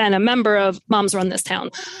and then a member of Moms Run This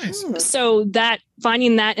Town. Nice. So that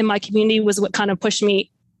finding that in my community was what kind of pushed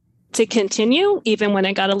me to continue, even when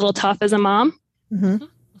it got a little tough as a mom.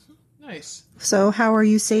 Nice. So how are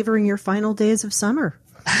you savoring your final days of summer?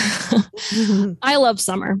 I love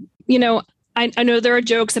summer. You know, I know there are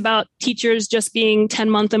jokes about teachers just being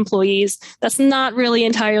 10-month employees. That's not really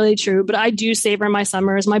entirely true, but I do savor my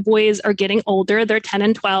summers. My boys are getting older. They're 10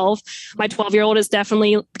 and 12. My 12-year-old is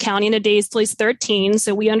definitely counting the days till he's 13.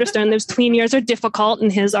 So we understand those tween years are difficult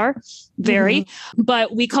and his are very,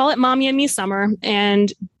 but we call it Mommy and Me summer.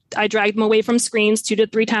 And I drag them away from screens 2 to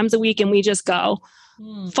 3 times a week and we just go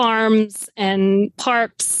farms and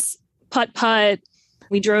parks, putt.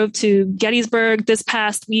 We drove to Gettysburg this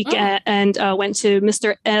past week and went to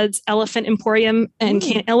Mr. Ed's Elephant Emporium and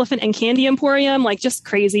Elephant and Candy Emporium, like just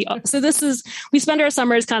crazy. So we spend our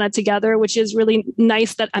summers kind of together, which is really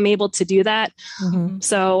nice that I'm able to do that.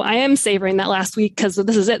 So I am savoring that last week because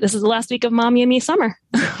this is it. This is the last week of Mommy and Me summer.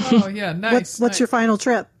 Oh yeah, nice. What's your final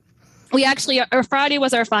trip? We actually, our Friday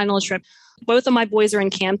was our final trip. Both of my boys are in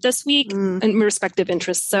camp this week in respective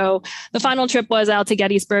interests. So the final trip was out to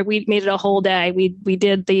Gettysburg. We made it a whole day. We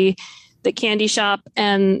did the candy shop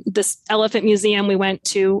and this elephant museum. We went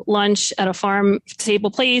to lunch at a farm table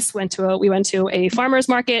place, we went to a farmer's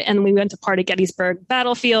market, and we went to part of Gettysburg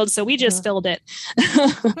Battlefield. So we just filled it.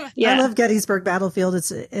 I love Gettysburg Battlefield.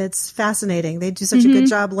 It's fascinating. They do such a good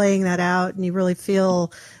job laying that out and you really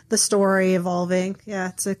feel the story evolving. Yeah,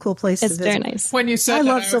 it's a cool place to visit. It's very nice. When you said I that,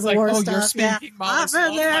 love Civil War stuff. You're speaking I've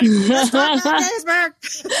been there.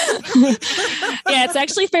 Yeah, it's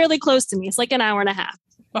actually fairly close to me. It's like an hour and a half.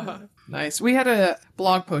 Nice. We had a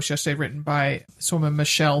blog post yesterday written by this woman,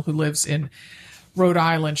 Michelle, who lives in Rhode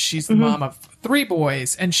Island. She's the mom of 3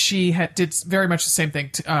 boys, and she did very much the same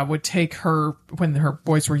thing. Would take her, when her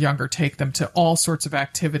boys were younger, take them to all sorts of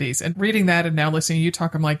activities. And reading that and now listening to you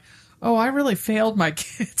talk, I'm like, oh, I really failed my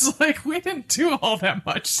kids. Like, we didn't do all that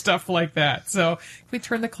much stuff like that. So can we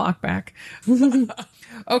turn the clock back?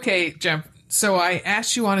 Okay, Jen. So I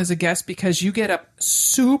asked you on as a guest because you get up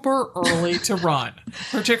super early to run,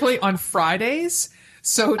 particularly on Fridays.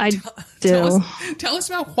 So tell us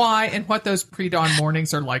about why and what those pre-dawn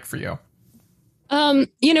mornings are like for you.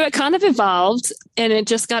 It kind of evolved, and it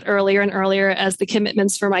just got earlier and earlier as the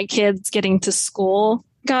commitments for my kids getting to school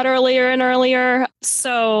got earlier and earlier.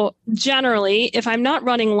 So generally, if I'm not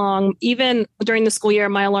running long, even during the school year,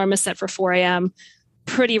 my alarm is set for 4 a.m.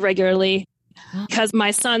 pretty regularly because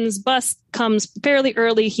my son's bus comes fairly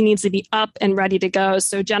early. He needs to be up and ready to go.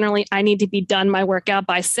 So generally, I need to be done my workout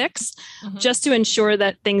by 6 just to ensure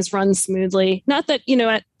that things run smoothly. Not that,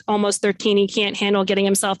 at almost 13, he can't handle getting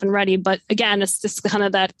himself and ready. But again, it's just kind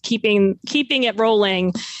of that keeping it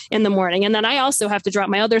rolling in the morning. And then I also have to drop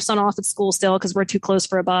my other son off at school still because we're too close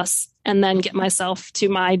for a bus, and then get myself to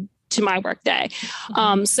my work day.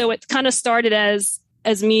 So it kind of started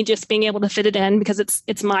as me just being able to fit it in because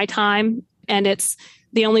it's my time, and it's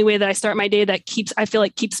the only way that I start my day that I feel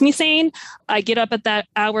like keeps me sane. I get up at that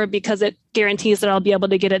hour because it guarantees that I'll be able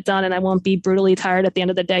to get it done and I won't be brutally tired at the end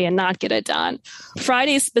of the day and not get it done.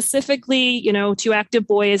 Fridays specifically, 2 active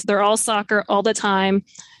boys, they're all soccer all the time.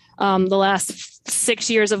 The last 6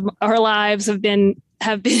 years of our lives have been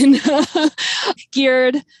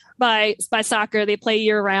geared by soccer. They play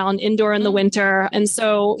year round, indoor in the winter. And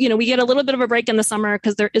so, we get a little bit of a break in the summer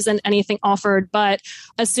because there isn't anything offered. But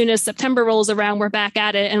as soon as September rolls around, we're back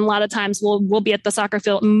at it. And a lot of times we'll be at the soccer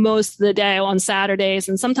field most of the day on Saturdays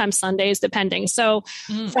and sometimes Sundays, depending. So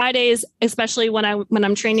Fridays, especially when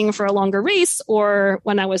I'm training for a longer race, or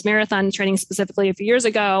when I was marathon training specifically a few years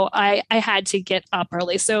ago, I had to get up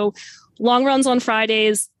early. So long runs on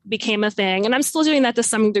Fridays became a thing. And I'm still doing that to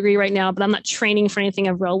some degree right now, but I'm not training for anything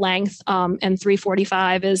of real length. And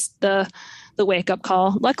 3:45 is the wake up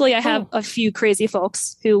call. Luckily, I have a few crazy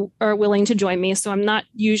folks who are willing to join me. So I'm not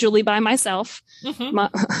usually by myself. My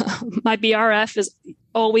BRF is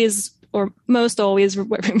always, or most always,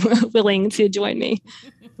 willing to join me.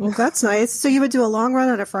 Well, that's nice. So you would do a long run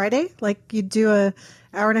on a Friday? Like you'd do a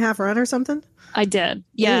hour and a half run or something? I did.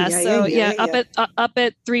 Yeah. Up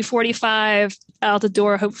at 3:45, out the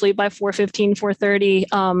door, hopefully by 4:15,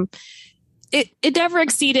 4:30. It never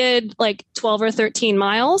exceeded like 12 or 13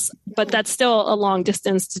 miles, but that's still a long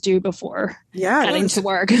distance to do before heading to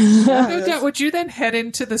work. Would you then head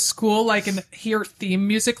into the school and hear theme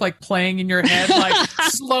music playing in your head,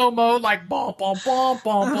 slow-mo, bom, bom, bom,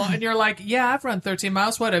 bom, bom, and you're like, yeah, I've run 13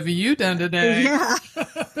 miles. What have you done today? Yeah.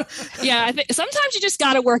 Yeah, I think sometimes you just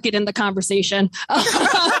got to work it in the conversation.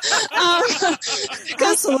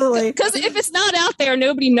 Absolutely. Because if it's not out there,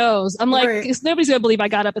 nobody knows. I'm like, nobody's going to believe I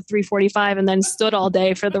got up at 3:45 and then stood all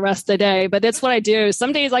day for the rest of the day. But it's what I do.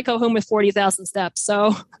 Some days I go home with 40,000 steps.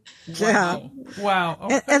 So, yeah. Wow.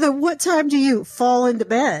 Okay. And then what time do you fall into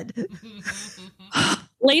bed?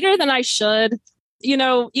 Later than I should.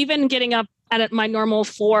 Even getting up at my normal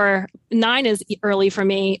 9 is early for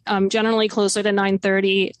me. Generally closer to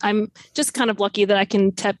 9:30. I'm just kind of lucky that I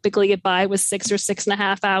can typically get by with 6 or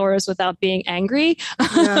 6.5 hours without being angry.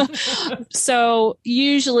 Yeah. So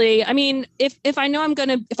usually, if I know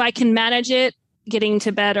if I can manage it, getting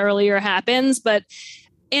to bed earlier happens,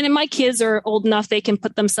 and my kids are old enough, they can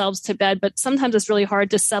put themselves to bed, but sometimes it's really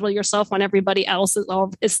hard to settle yourself when everybody else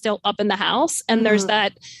is still up in the house. And there's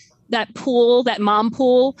that mom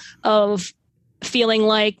pool of feeling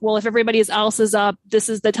like, well, if everybody else is up, this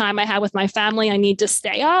is the time I have with my family. I need to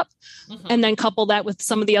stay up. And then couple that with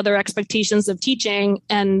some of the other expectations of teaching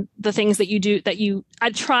and the things that you do I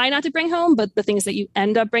try not to bring home, but the things that you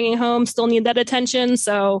end up bringing home still need that attention.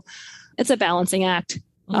 So it's a balancing act.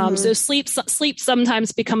 So sleep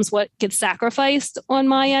sometimes becomes what gets sacrificed on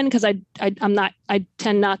my end because I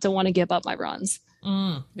tend not to want to give up my runs.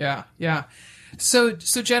 Yeah. So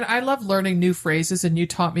Jen, I love learning new phrases, and you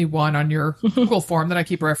taught me one on your Google form that I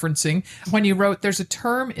keep referencing when you wrote, there's a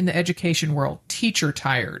term in the education world, teacher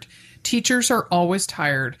tired. Teachers are always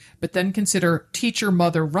tired, but then consider teacher,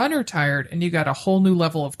 mother, runner tired, and you got a whole new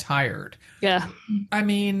level of tired. Yeah.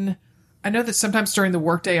 I know that sometimes during the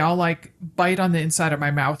workday, I'll bite on the inside of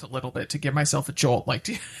my mouth a little bit to give myself a jolt.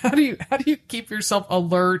 How do you keep yourself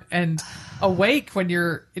alert and awake when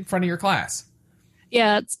you're in front of your class?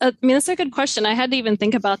 Yeah, that's a good question. I had to even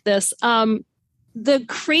think about this. The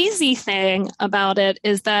crazy thing about it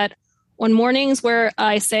is that on mornings where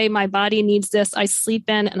I say my body needs this, I sleep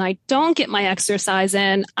in and I don't get my exercise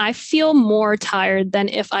in, I feel more tired than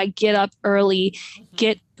if I get up early,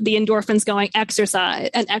 get the endorphins going,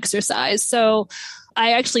 exercise. So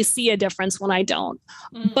I actually see a difference when I don't.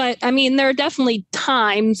 But there are definitely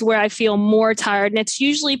times where I feel more tired, and it's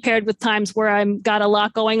usually paired with times where I've got a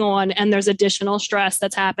lot going on and there's additional stress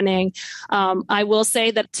that's happening. I will say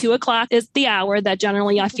that 2:00 is the hour that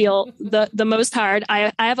generally I feel the most tired.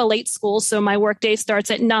 I have a late school, so my workday starts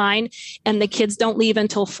at 9 and the kids don't leave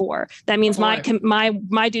until 4. That means my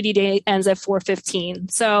duty day ends at 4:15.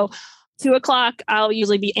 So 2:00, I'll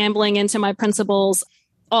usually be ambling into my principal's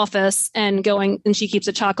office and going, and she keeps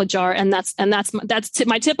a chocolate jar. And that's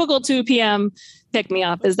my typical 2 p.m. pick me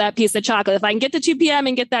up is that piece of chocolate. If I can get to 2 p.m.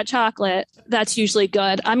 and get that chocolate, that's usually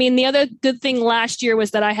good. I mean, the other good thing last year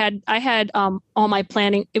was that I had all my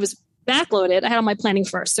planning. It was backloaded. I had all my planning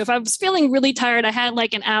first. So if I was feeling really tired, I had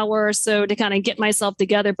like an hour or so to kind of get myself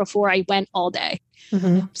together before I went all day.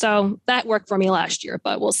 Mm-hmm. So that worked for me last year,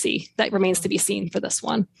 but we'll see. That remains to be seen for this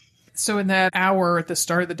one. So in that hour at the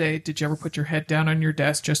start of the day, did you ever put your head down on your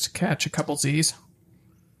desk just to catch a couple Z's?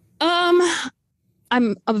 I'm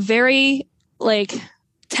a very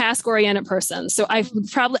task-oriented person. So I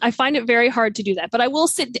find it very hard to do that, but I will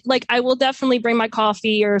sit, I will definitely bring my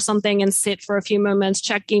coffee or something and sit for a few moments,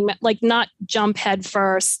 checking, not jump head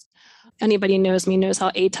first. Anybody knows me knows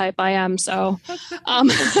how A-type I am. So,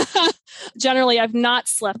 generally I've not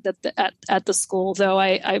slept at the school, though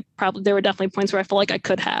there were definitely points where I felt like I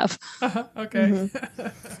could have. Okay. Mm-hmm.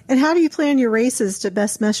 And how do you plan your races to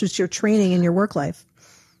best mesh with your training and your work life?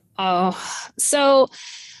 Oh, so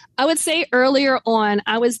I would say earlier on,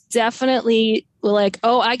 I was definitely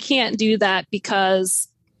I can't do that because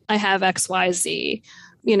I have XYZ.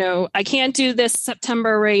 I can't do this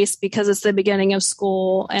September race because it's the beginning of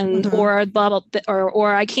school and, mm-hmm. or blah, blah,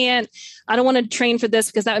 or I don't want to train for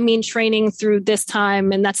this because that would mean training through this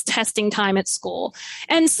time and that's testing time at school.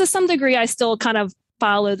 And to some degree, I still kind of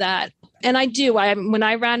follow that. And I do. When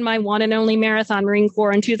I ran my one and only marathon Marine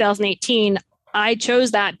Corps in 2018, I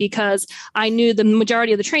chose that because I knew the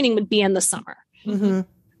majority of the training would be in the summer.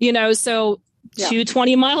 Mm-hmm. So 2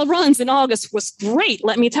 20-mile runs in August was great,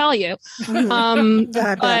 let me tell you.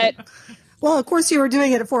 But well, of course, you were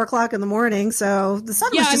doing it at 4:00 in the morning, so the sun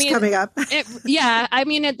was just coming up.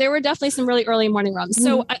 There were definitely some really early morning runs. Mm-hmm.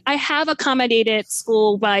 So I have accommodated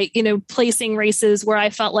school by placing races where I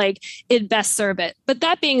felt like it'd best serve it. But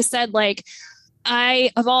that being said,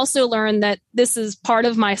 I have also learned that this is part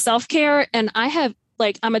of my self-care, and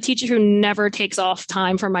I'm a teacher who never takes off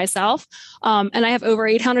time for myself. And I have over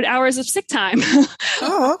 800 hours of sick time.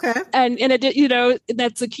 Oh, okay. And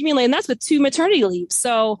that's accumulated, and that's with 2 maternity leaves.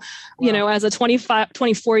 So, wow. As a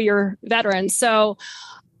 24-year veteran. So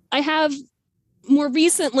I have more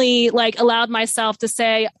recently allowed myself to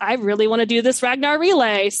say, I really want to do this Ragnar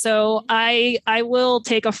relay. So I will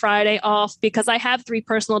take a Friday off because I have 3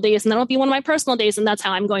 personal days, and that'll be one of my personal days, and that's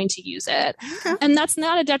how I'm going to use it. Okay. And that's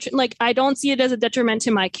not a detriment. I don't see it as a detriment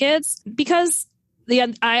to my kids because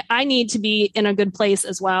I need to be in a good place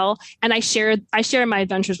as well. And I share my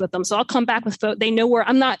adventures with them. So I'll come back with they know where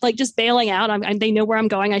I'm not just bailing out. They know where I'm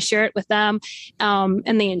going. I share it with them,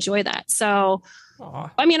 and they enjoy that. So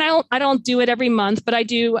aww. I mean, I don't do it every month, but I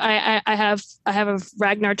do. I have a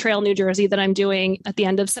Ragnar Trail, New Jersey that I'm doing at the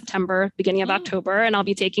end of September, beginning of October, and I'll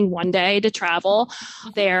be taking 1 day to travel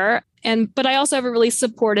there. But I also have a really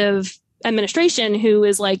supportive administration who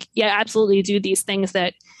is absolutely do these things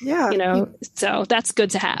that, so that's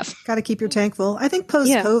good to have. Got to keep your tank full. I think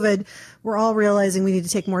post-COVID, we're all realizing we need to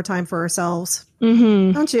take more time for ourselves.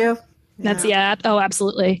 Mm-hmm. Don't you? That's Oh,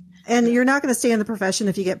 absolutely. And you're not going to stay in the profession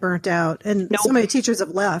if you get burnt out. And so many teachers have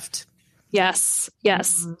left. Yes.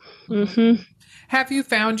 Mm-hmm. Have you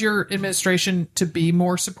found your administration to be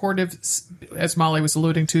more supportive, as Molly was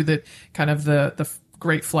alluding to, that kind of the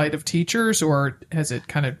great flight of teachers, or has it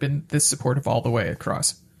kind of been this supportive all the way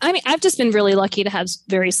across? I mean, I've just been really lucky to have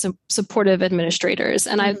very supportive administrators.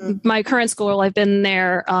 And my current school, I've been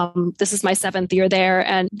there. This is my 7th year there,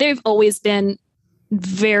 and they've always been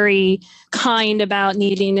very kind about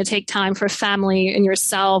needing to take time for family and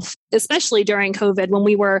yourself, especially during COVID when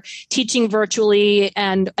we were teaching virtually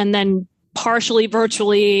and then partially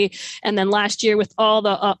virtually, and then last year with all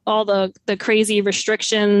the crazy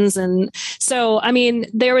restrictions. And so, I mean,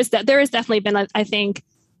 there has definitely been, I think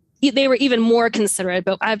they were even more considerate,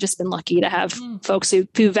 but I've just been lucky to have folks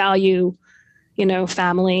who value,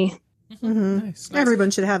 family. Mm-hmm. Nice.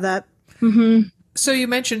 Everyone should have that. Mm-hmm. So you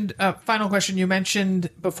mentioned, final question, you mentioned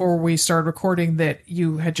before we started recording that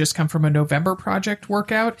you had just come from a November project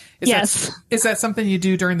workout. Is that something you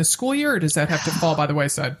do during the school year, or does that have to fall by the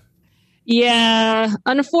wayside? Yeah,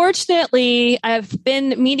 unfortunately, I've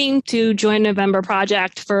been meaning to join November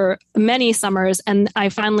Project for many summers, and I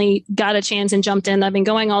finally got a chance and jumped in. I've been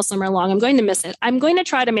going all summer long. I'm going to miss it. I'm going to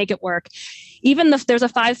try to make it work. Even if there's a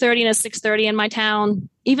 5:30 and a 6:30 in my town,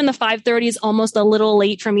 even the 5:30 is almost a little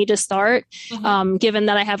late for me to start, given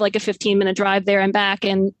that I have a 15-minute drive there and back.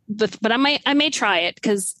 But I may try it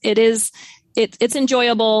because it's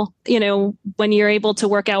enjoyable, when you're able to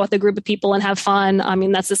work out with a group of people and have fun. I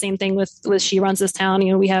mean, that's the same thing with She Runs This Town.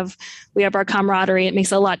 We have our camaraderie. It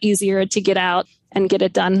makes it a lot easier to get out and get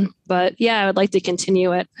it done. But yeah, I would like to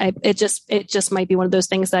continue it. It just might be one of those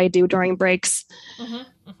things that I do during breaks.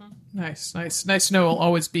 Nice to know it'll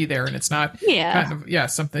always be there, and it's not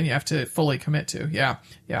something you have to fully commit to. Yeah,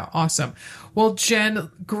 awesome. Well, Jen,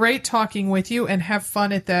 great talking with you, and have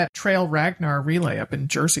fun at that Trail Ragnar relay up in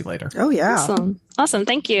Jersey later. Oh yeah, awesome.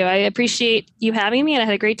 Thank you. I appreciate you having me, and I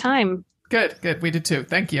had a great time. Good. We did too.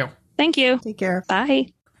 Thank you. Take care.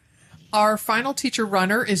 Bye. Our final teacher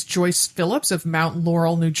runner is Joyce Phillips of Mount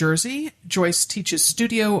Laurel, New Jersey. Joyce teaches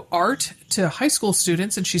studio art to high school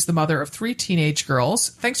students, and she's the mother of 3 teenage girls.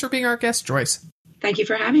 Thanks for being our guest, Joyce. Thank you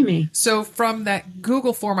for having me. So from that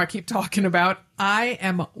Google form I keep talking about, I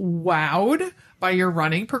am wowed by your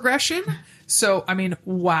running progression. So,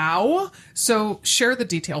 wow. So share the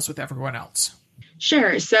details with everyone else.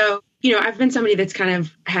 Sure. So, I've been somebody that's kind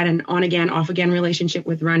of had an on-again, off-again relationship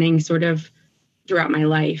with running sort of throughout my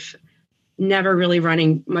life. Never really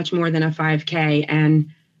running much more than a 5K. And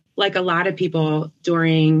like a lot of people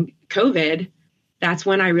during COVID, that's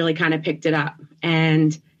when I really kind of picked it up.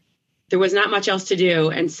 And there was not much else to do.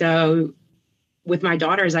 And so with my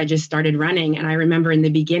daughters, I just started running. And I remember in the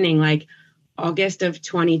beginning, like August of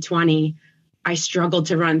 2020, I struggled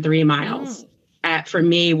to run 3 miles at, for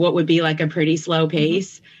me, what would be like a pretty slow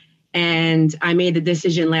pace. And I made the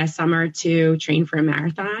decision last summer to train for a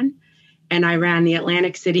marathon. And I ran the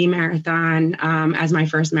Atlantic City Marathon as my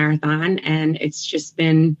first marathon. And it's just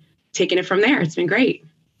been taking it from there. It's been great.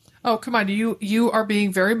 Oh, come on. You are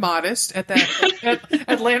being very modest at that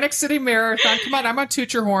Atlantic City Marathon. Come on, I'm going to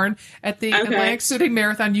toot your horn. At the Atlantic City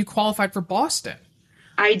Marathon, you qualified for Boston.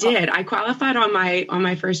 I did. I qualified on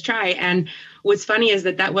my first try. And what's funny is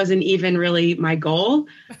that wasn't even really my goal.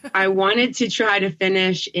 I wanted to try to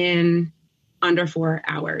finish in under 4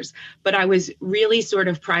 hours, but I was really sort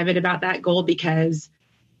of private about that goal because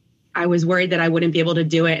I was worried that I wouldn't be able to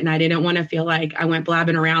do it. And I didn't want to feel like I went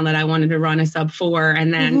blabbing around that I wanted to run a sub 4.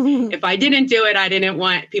 And then if I didn't do it, I didn't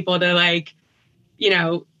want people to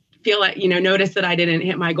feel like, notice that I didn't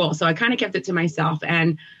hit my goal. So I kind of kept it to myself.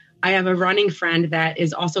 And I have a running friend that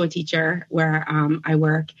is also a teacher where I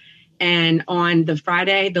work. And on the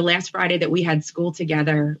last Friday that we had school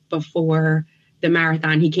together before the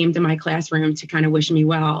marathon, he came to my classroom to kind of wish me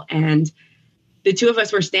well. And the two of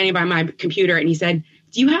us were standing by my computer and he said,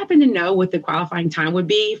 do you happen to know what the qualifying time would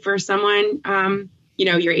be for someone,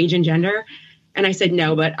 your age and gender? And I said,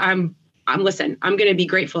 no, but listen, I'm going to be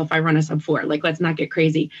grateful if I run a sub 4, like, let's not get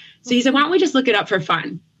crazy. So he said, why don't we just look it up for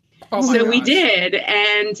fun? So we did.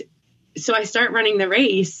 And so I start running the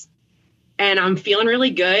race and I'm feeling really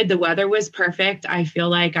good. The weather was perfect. I feel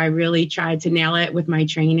like I really tried to nail it with my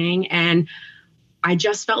training. And I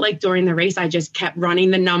just felt like during the race, I just kept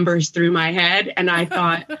running the numbers through my head. And I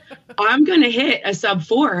thought, I'm going to hit a sub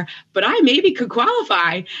 4, but I maybe could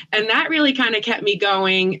qualify. And that really kind of kept me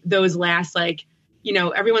going those last,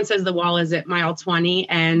 everyone says the wall is at mile 20.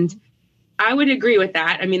 And I would agree with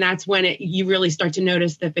that. I mean, that's when you really start to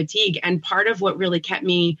notice the fatigue. And part of what really kept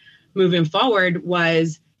me moving forward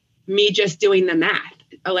was me just doing the math.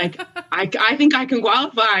 Like, I think I can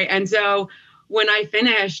qualify. And so when I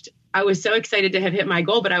finished, I was so excited to have hit my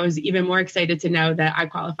goal, but I was even more excited to know that I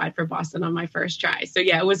qualified for Boston on my first try. So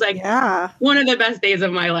yeah, it was one of the best days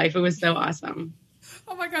of my life. It was so awesome.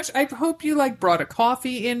 Oh my gosh. I hope you brought a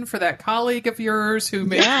coffee in for that colleague of yours who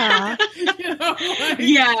made,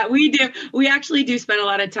 Yeah, we do. We actually do spend a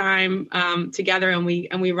lot of time together and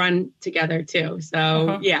we run together too.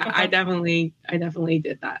 So I definitely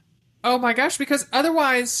did that. Oh my gosh. Because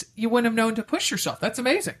otherwise you wouldn't have known to push yourself. That's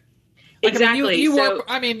amazing. Exactly.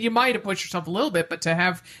 You might have pushed yourself a little bit, but to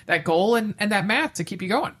have that goal and that math to keep you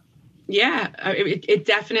going. Yeah, it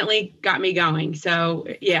definitely got me going. So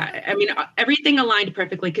yeah, I mean, everything aligned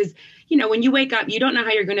perfectly because, when you wake up, you don't know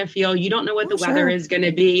how you're going to feel. You don't know what the weather is going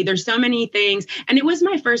to be. There's so many things. And it was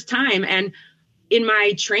my first time. And in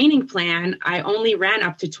my training plan, I only ran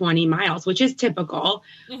up to 20 miles, which is typical.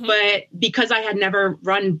 Mm-hmm. But because I had never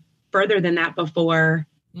run further than that before.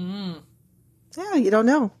 Yeah, you don't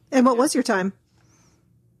know. And what was your time?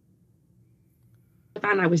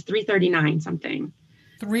 I was 3:39 something.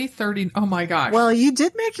 3:30. Oh my gosh. Well, you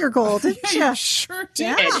did make your goal, didn't you? You sure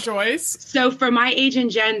did, Joyce. So for my age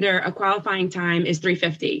and gender, a qualifying time is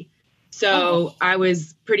 3:50. So I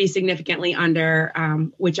was pretty significantly under,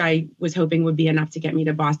 which I was hoping would be enough to get me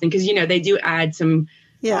to Boston. Because, they do add some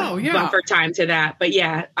buffer time to that. But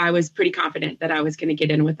yeah, I was pretty confident that I was going to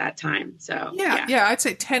get in with that time. So yeah, I'd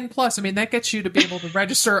say 10 plus. I mean, that gets you to be able to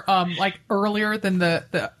register earlier than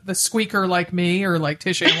the squeaker like me or like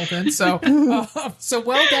Tish Hamilton. So so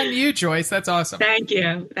well done to you, Joyce. That's awesome. Thank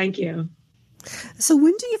you. So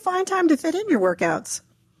when do you find time to fit in your workouts?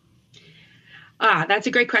 That's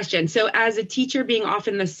a great question. So as a teacher being off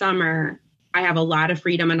in the summer, I have a lot of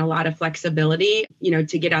freedom and a lot of flexibility,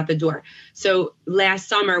 to get out the door. So last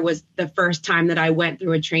summer was the first time that I went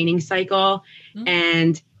through a training cycle. Mm-hmm.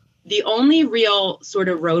 And the only real sort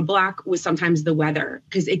of roadblock was sometimes the weather,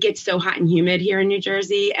 because it gets so hot and humid here in New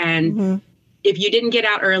Jersey. And if you didn't get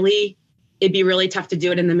out early, it'd be really tough to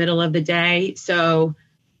do it in the middle of the day. So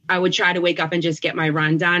I would try to wake up and just get my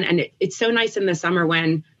run done. And it's so nice in the summer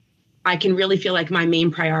when I can really feel like my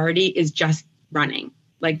main priority is just running.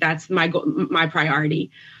 Like that's my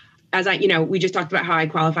priority. As we just talked about how I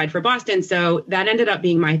qualified for Boston. So that ended up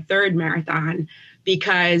being my third marathon,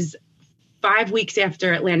 because 5 weeks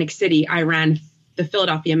after Atlantic City, I ran the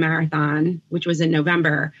Philadelphia Marathon, which was in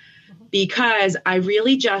November, because I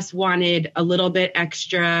really just wanted a little bit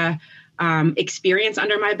extra experience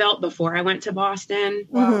under my belt before I went to Boston.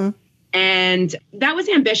 Mm-hmm. And that was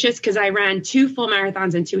ambitious because I ran 2 full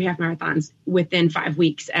marathons and 2 half marathons within 5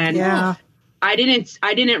 weeks. And I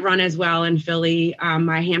didn't run as well in Philly.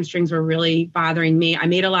 My hamstrings were really bothering me. I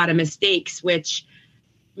made a lot of mistakes, which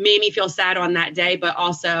made me feel sad on that day, but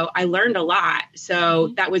also I learned a lot.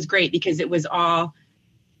 So that was great because it was all,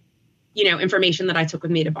 information that I took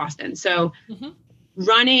with me to Boston. So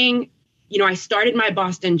running, I started my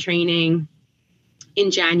Boston training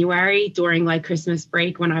in January during like Christmas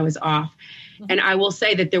break when I was off. And I will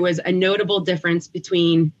say that there was a notable difference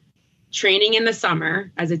between training in the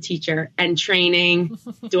summer as a teacher and training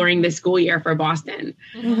during the school year for Boston.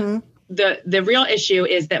 The real issue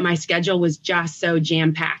is that my schedule was just so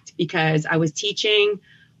jam-packed because I was teaching,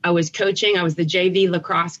 I was coaching, I was the JV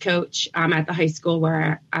lacrosse coach at the high school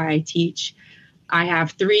where I teach. I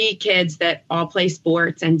have 3 kids that all play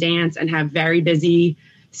sports and dance and have very busy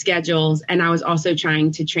schedules. And I was also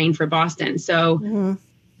trying to train for Boston. So,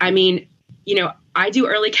 I mean, I do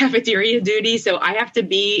early cafeteria duty, so I have to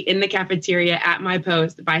be in the cafeteria at my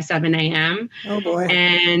post by 7 a.m. Oh, boy.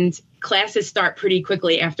 And classes start pretty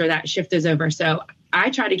quickly after that shift is over. So I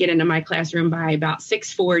try to get into my classroom by about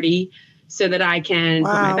 6:40 so that I can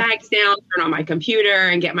put my bags down, turn on my computer,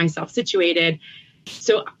 and get myself situated.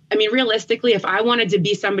 So, I mean, realistically, if I wanted to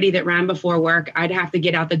be somebody that ran before work, I'd have to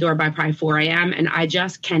get out the door by probably 4 a.m. And I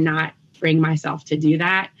just cannot bring myself to do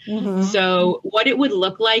that. So what it would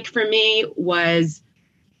look like for me was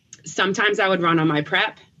sometimes I would run on my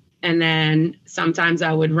prep, and then sometimes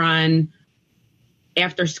I would run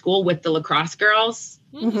after school with the lacrosse girls.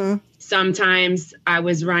 Sometimes I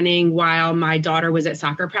was running while my daughter was at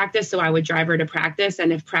soccer practice. So I would drive her to practice.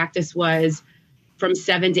 And if practice was from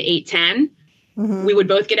 7 to 8:10, we would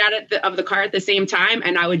both get out of the car at the same time,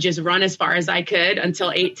 and I would just run as far as I could until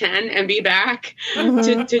 8:10 and be back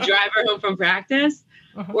to drive her home from practice.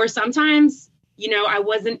 Or sometimes, I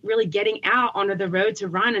wasn't really getting out onto the road to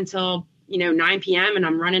run until, 9 p.m. and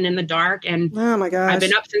I'm running in the dark. And oh my gosh, I've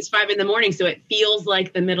been up since 5 a.m. So it feels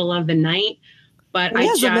like the middle of the night. But it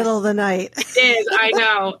is the middle of the night. It is, I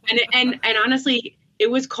know. And honestly, it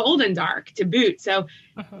was cold and dark to boot. So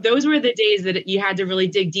those were the days that you had to really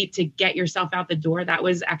dig deep to get yourself out the door. That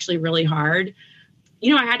was actually really hard.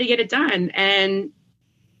 I had to get it done, and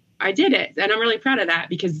I did it. And I'm really proud of that,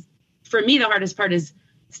 because for me, the hardest part is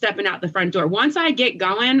stepping out the front door. Once I get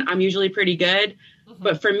going, I'm usually pretty good.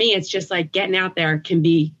 But for me, it's just like getting out there can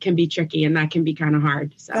be tricky, and that can be kind of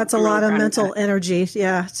hard. So that's a lot of mental energy.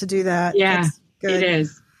 Yeah. To do that. Yeah, that's good. It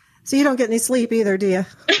is. So you don't get any sleep either, do you?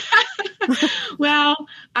 Well,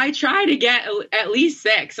 I try to get at least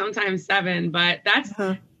 6, sometimes 7, but that's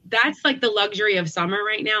like the luxury of summer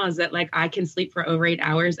right now, is that like I can sleep for over 8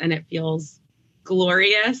 hours and it feels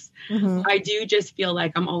glorious. I do just feel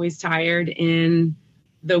like I'm always tired in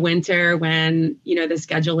the winter when, the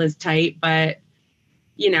schedule is tight, but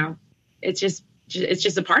it's just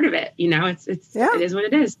a part of it. It is what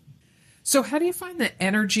it is. So how do you find the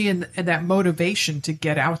energy and that motivation to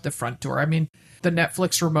get out the front door? I mean, the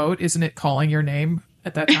Netflix remote, isn't it calling your name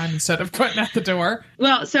at that time instead of putting out the door?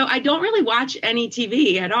 Well, so I don't really watch any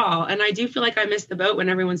TV at all. And I do feel like I miss the boat when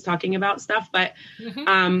everyone's talking about stuff. But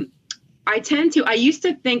I used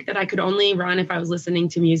to think that I could only run if I was listening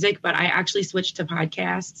to music, but I actually switched to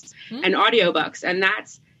podcasts and audiobooks. And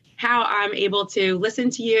that's how I'm able to listen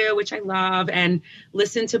to you, which I love, and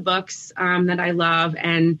listen to books that I love.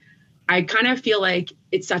 And I kind of feel like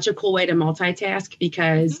it's such a cool way to multitask,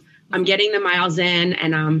 because I'm getting the miles in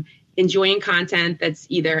and I'm enjoying content that's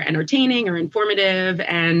either entertaining or informative.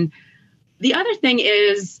 And the other thing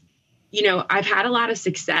is, I've had a lot of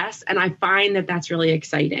success, and I find that that's really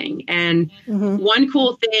exciting. And one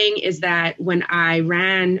cool thing is that when I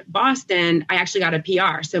ran Boston, I actually got a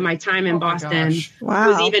PR. So my time in Boston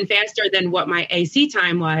was even faster than what my AC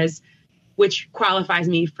time was, which qualifies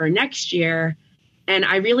me for next year. And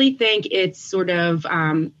I really think it's sort of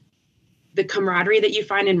the camaraderie that you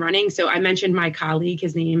find in running. So I mentioned my colleague,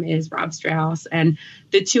 his name is Rob Strauss, and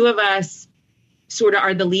the two of us sort of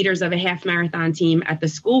are the leaders of a half marathon team at the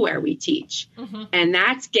school where we teach. And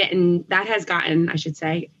that has gotten, I should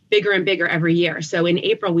say, bigger and bigger every year. So in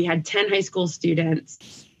April, we had 10 high school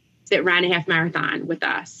students that ran a half marathon with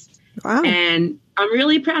us. Wow. And I'm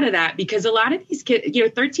really proud of that because a lot of these kids,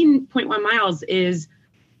 13.1 miles is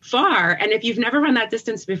far. And if you've never run that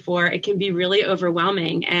distance before, it can be really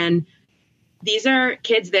overwhelming. And these are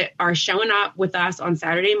kids that are showing up with us on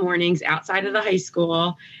Saturday mornings outside of the high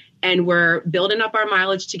school, and we're building up our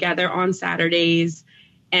mileage together on Saturdays.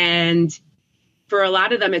 And for a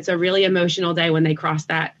lot of them, it's a really emotional day when they cross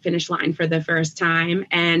that finish line for the first time.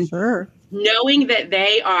 And knowing that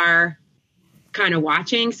they are kind of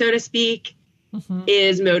watching, so to speak,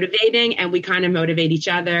 is motivating, and we kind of motivate each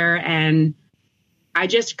other. And I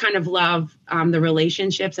just kind of love the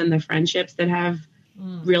relationships and the friendships that have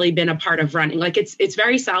really been a part of running. Like it's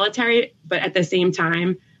very solitary, but at the same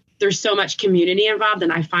time, there's so much community involved.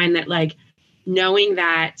 And I find that like knowing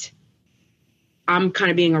that I'm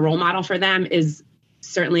kind of being a role model for them is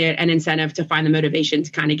certainly an incentive to find the motivation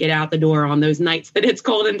to kind of get out the door on those nights that it's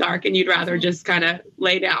cold and dark and you'd rather just kind of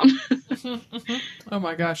lay down. Oh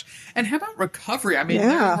my gosh. And how about recovery? I mean,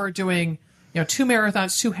 now we're doing, 2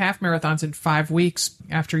 marathons, 2 half marathons in 5 weeks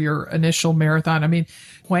after your initial marathon. I mean,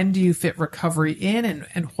 when do you fit recovery in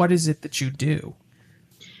and what is it that you do?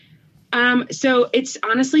 So it's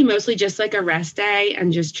honestly mostly just like a rest day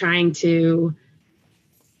and just trying to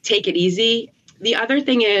take it easy. The other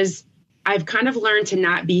thing is I've kind of learned to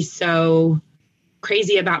not be so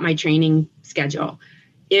crazy about my training schedule.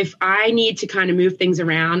 If I need to kind of move things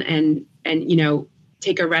around and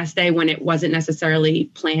take a rest day when it wasn't necessarily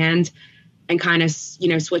planned and kind of,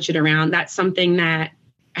 switch it around, that's something that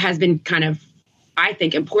has been kind of, I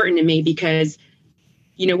think, important to me because,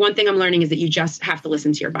 one thing I'm learning is that you just have to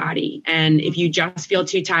listen to your body. And if you just feel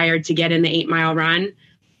too tired to get in the 8-mile run,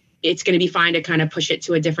 it's going to be fine to kind of push it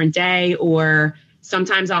to a different day. Or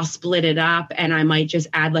sometimes I'll split it up and I might just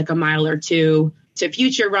add like a mile or two to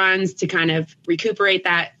future runs to kind of recuperate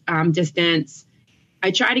that distance.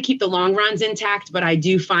 I try to keep the long runs intact, but I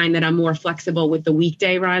do find that I'm more flexible with the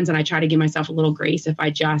weekday runs. And I try to give myself a little grace if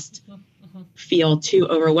I just feel too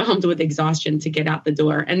overwhelmed with exhaustion to get out the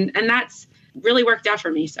door. And that's really worked out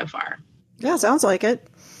for me so far. Yeah, sounds like it.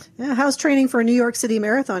 Yeah, how's training for a New York City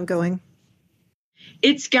Marathon going?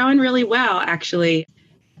 It's going really well, actually.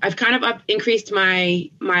 I've kind of increased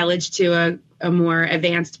my mileage to a more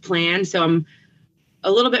advanced plan. So I'm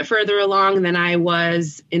a little bit further along than I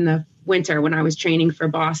was in the winter when I was training for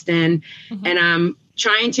Boston. And I'm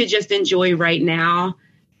trying to just enjoy right now.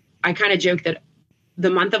 I kind of joke that the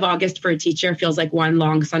month of August for a teacher feels like one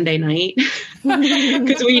long Sunday night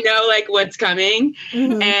because we know like what's coming.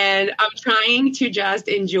 And I'm trying to just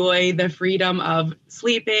enjoy the freedom of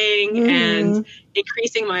sleeping and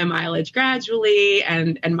increasing my mileage gradually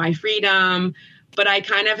and my freedom. But I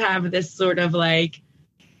kind of have this sort of like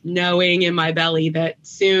knowing in my belly that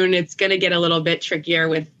soon it's going to get a little bit trickier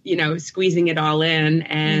with, squeezing it all in.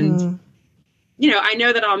 And I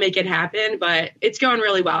know that I'll make it happen, but it's going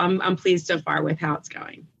really well. I'm pleased so far with how it's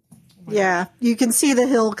going. Yeah, you can see the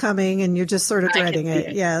hill coming and you're just sort of dreading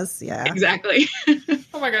it. Yes, yeah. Exactly.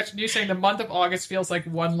 Oh my gosh, and you're saying the month of August feels like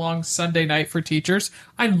one long Sunday night for teachers.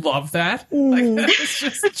 I love that. Like, that's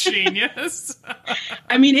just genius.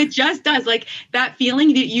 I mean, it just does. Like that feeling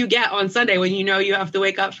that you get on Sunday when you know you have to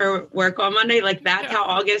wake up for work on Monday, like that's how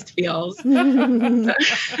August feels.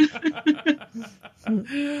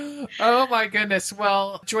 Oh my goodness.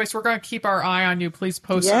 Well, Joyce, we're going to keep our eye on you. Please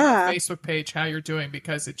post on the Facebook page how you're doing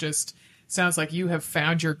because it just sounds like you have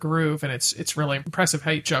found your groove and it's really impressive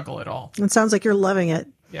how you juggle it all. It sounds like you're loving it.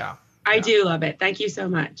 Yeah. I do love it. Thank you so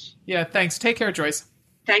much. Yeah, thanks. Take care, Joyce.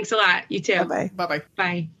 Thanks a lot. You too. Bye-bye. Bye-bye.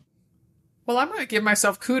 Bye. Well, I'm going to give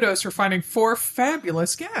myself kudos for finding 4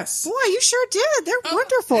 fabulous guests. Boy, you sure did. They're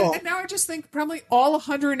wonderful. And now I just think probably all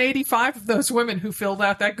 185 of those women who filled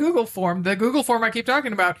out that Google form, the Google form I keep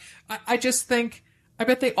talking about, I just think, I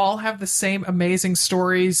bet they all have the same amazing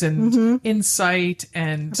stories and insight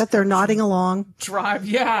and... I bet they're nodding along. Drive.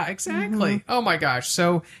 Yeah, exactly. Oh my gosh.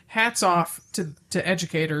 So hats off to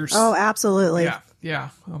educators. Oh, absolutely. Yeah. Yeah.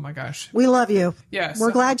 Oh my gosh. We love you. Yes.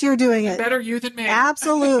 We're glad you're doing it. Better you than me.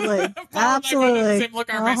 Absolutely. Absolutely. Same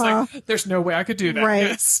look on my face like, there's no way I could do that. Right.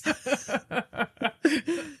 Yes.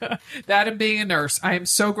 That and being a nurse. I am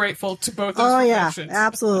so grateful to both those professions. Yeah.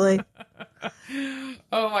 Absolutely.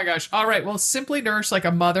 Oh my gosh. All right. Well, Simply Nurse Like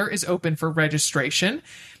a Mother is open for registration.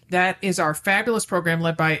 That is our fabulous program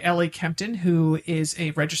led by Ellie Kempton, who is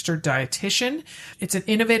a registered dietitian. It's an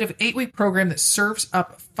innovative 8-week program that serves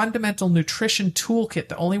up fundamental nutrition toolkit,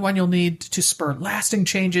 the only one you'll need to spur lasting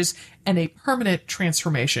changes and a permanent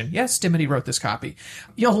transformation. Yes, Dimity wrote this copy.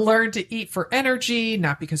 You'll learn to eat for energy,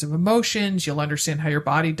 not because of emotions. You'll understand how your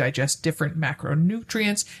body digests different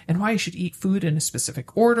macronutrients and why you should eat food in a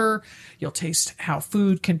specific order. You'll taste how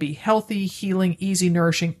food can be healthy, healing, easy,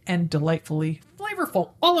 nourishing, and delightfully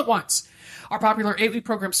flavorful all at once. Our popular 8-week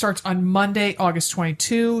program starts on Monday, August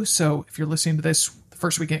 22. So if you're listening to this the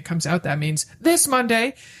first weekend it comes out, that means this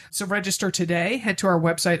Monday. So register today. Head to our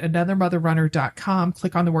website, anothermotherrunner.com.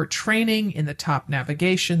 Click on the word training in the top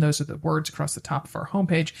navigation. Those are the words across the top of our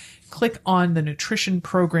homepage. Click on the nutrition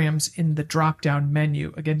programs in the drop-down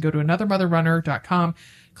menu. Again, go to anothermotherrunner.com.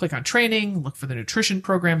 Click on training, look for the nutrition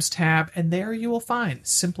programs tab, and there you will find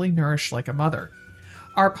Simply Nourish Like a Mother.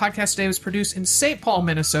 Our podcast today was produced in St. Paul,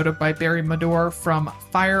 Minnesota by Barry Madore from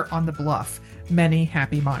Fire on the Bluff. Many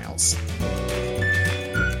happy miles.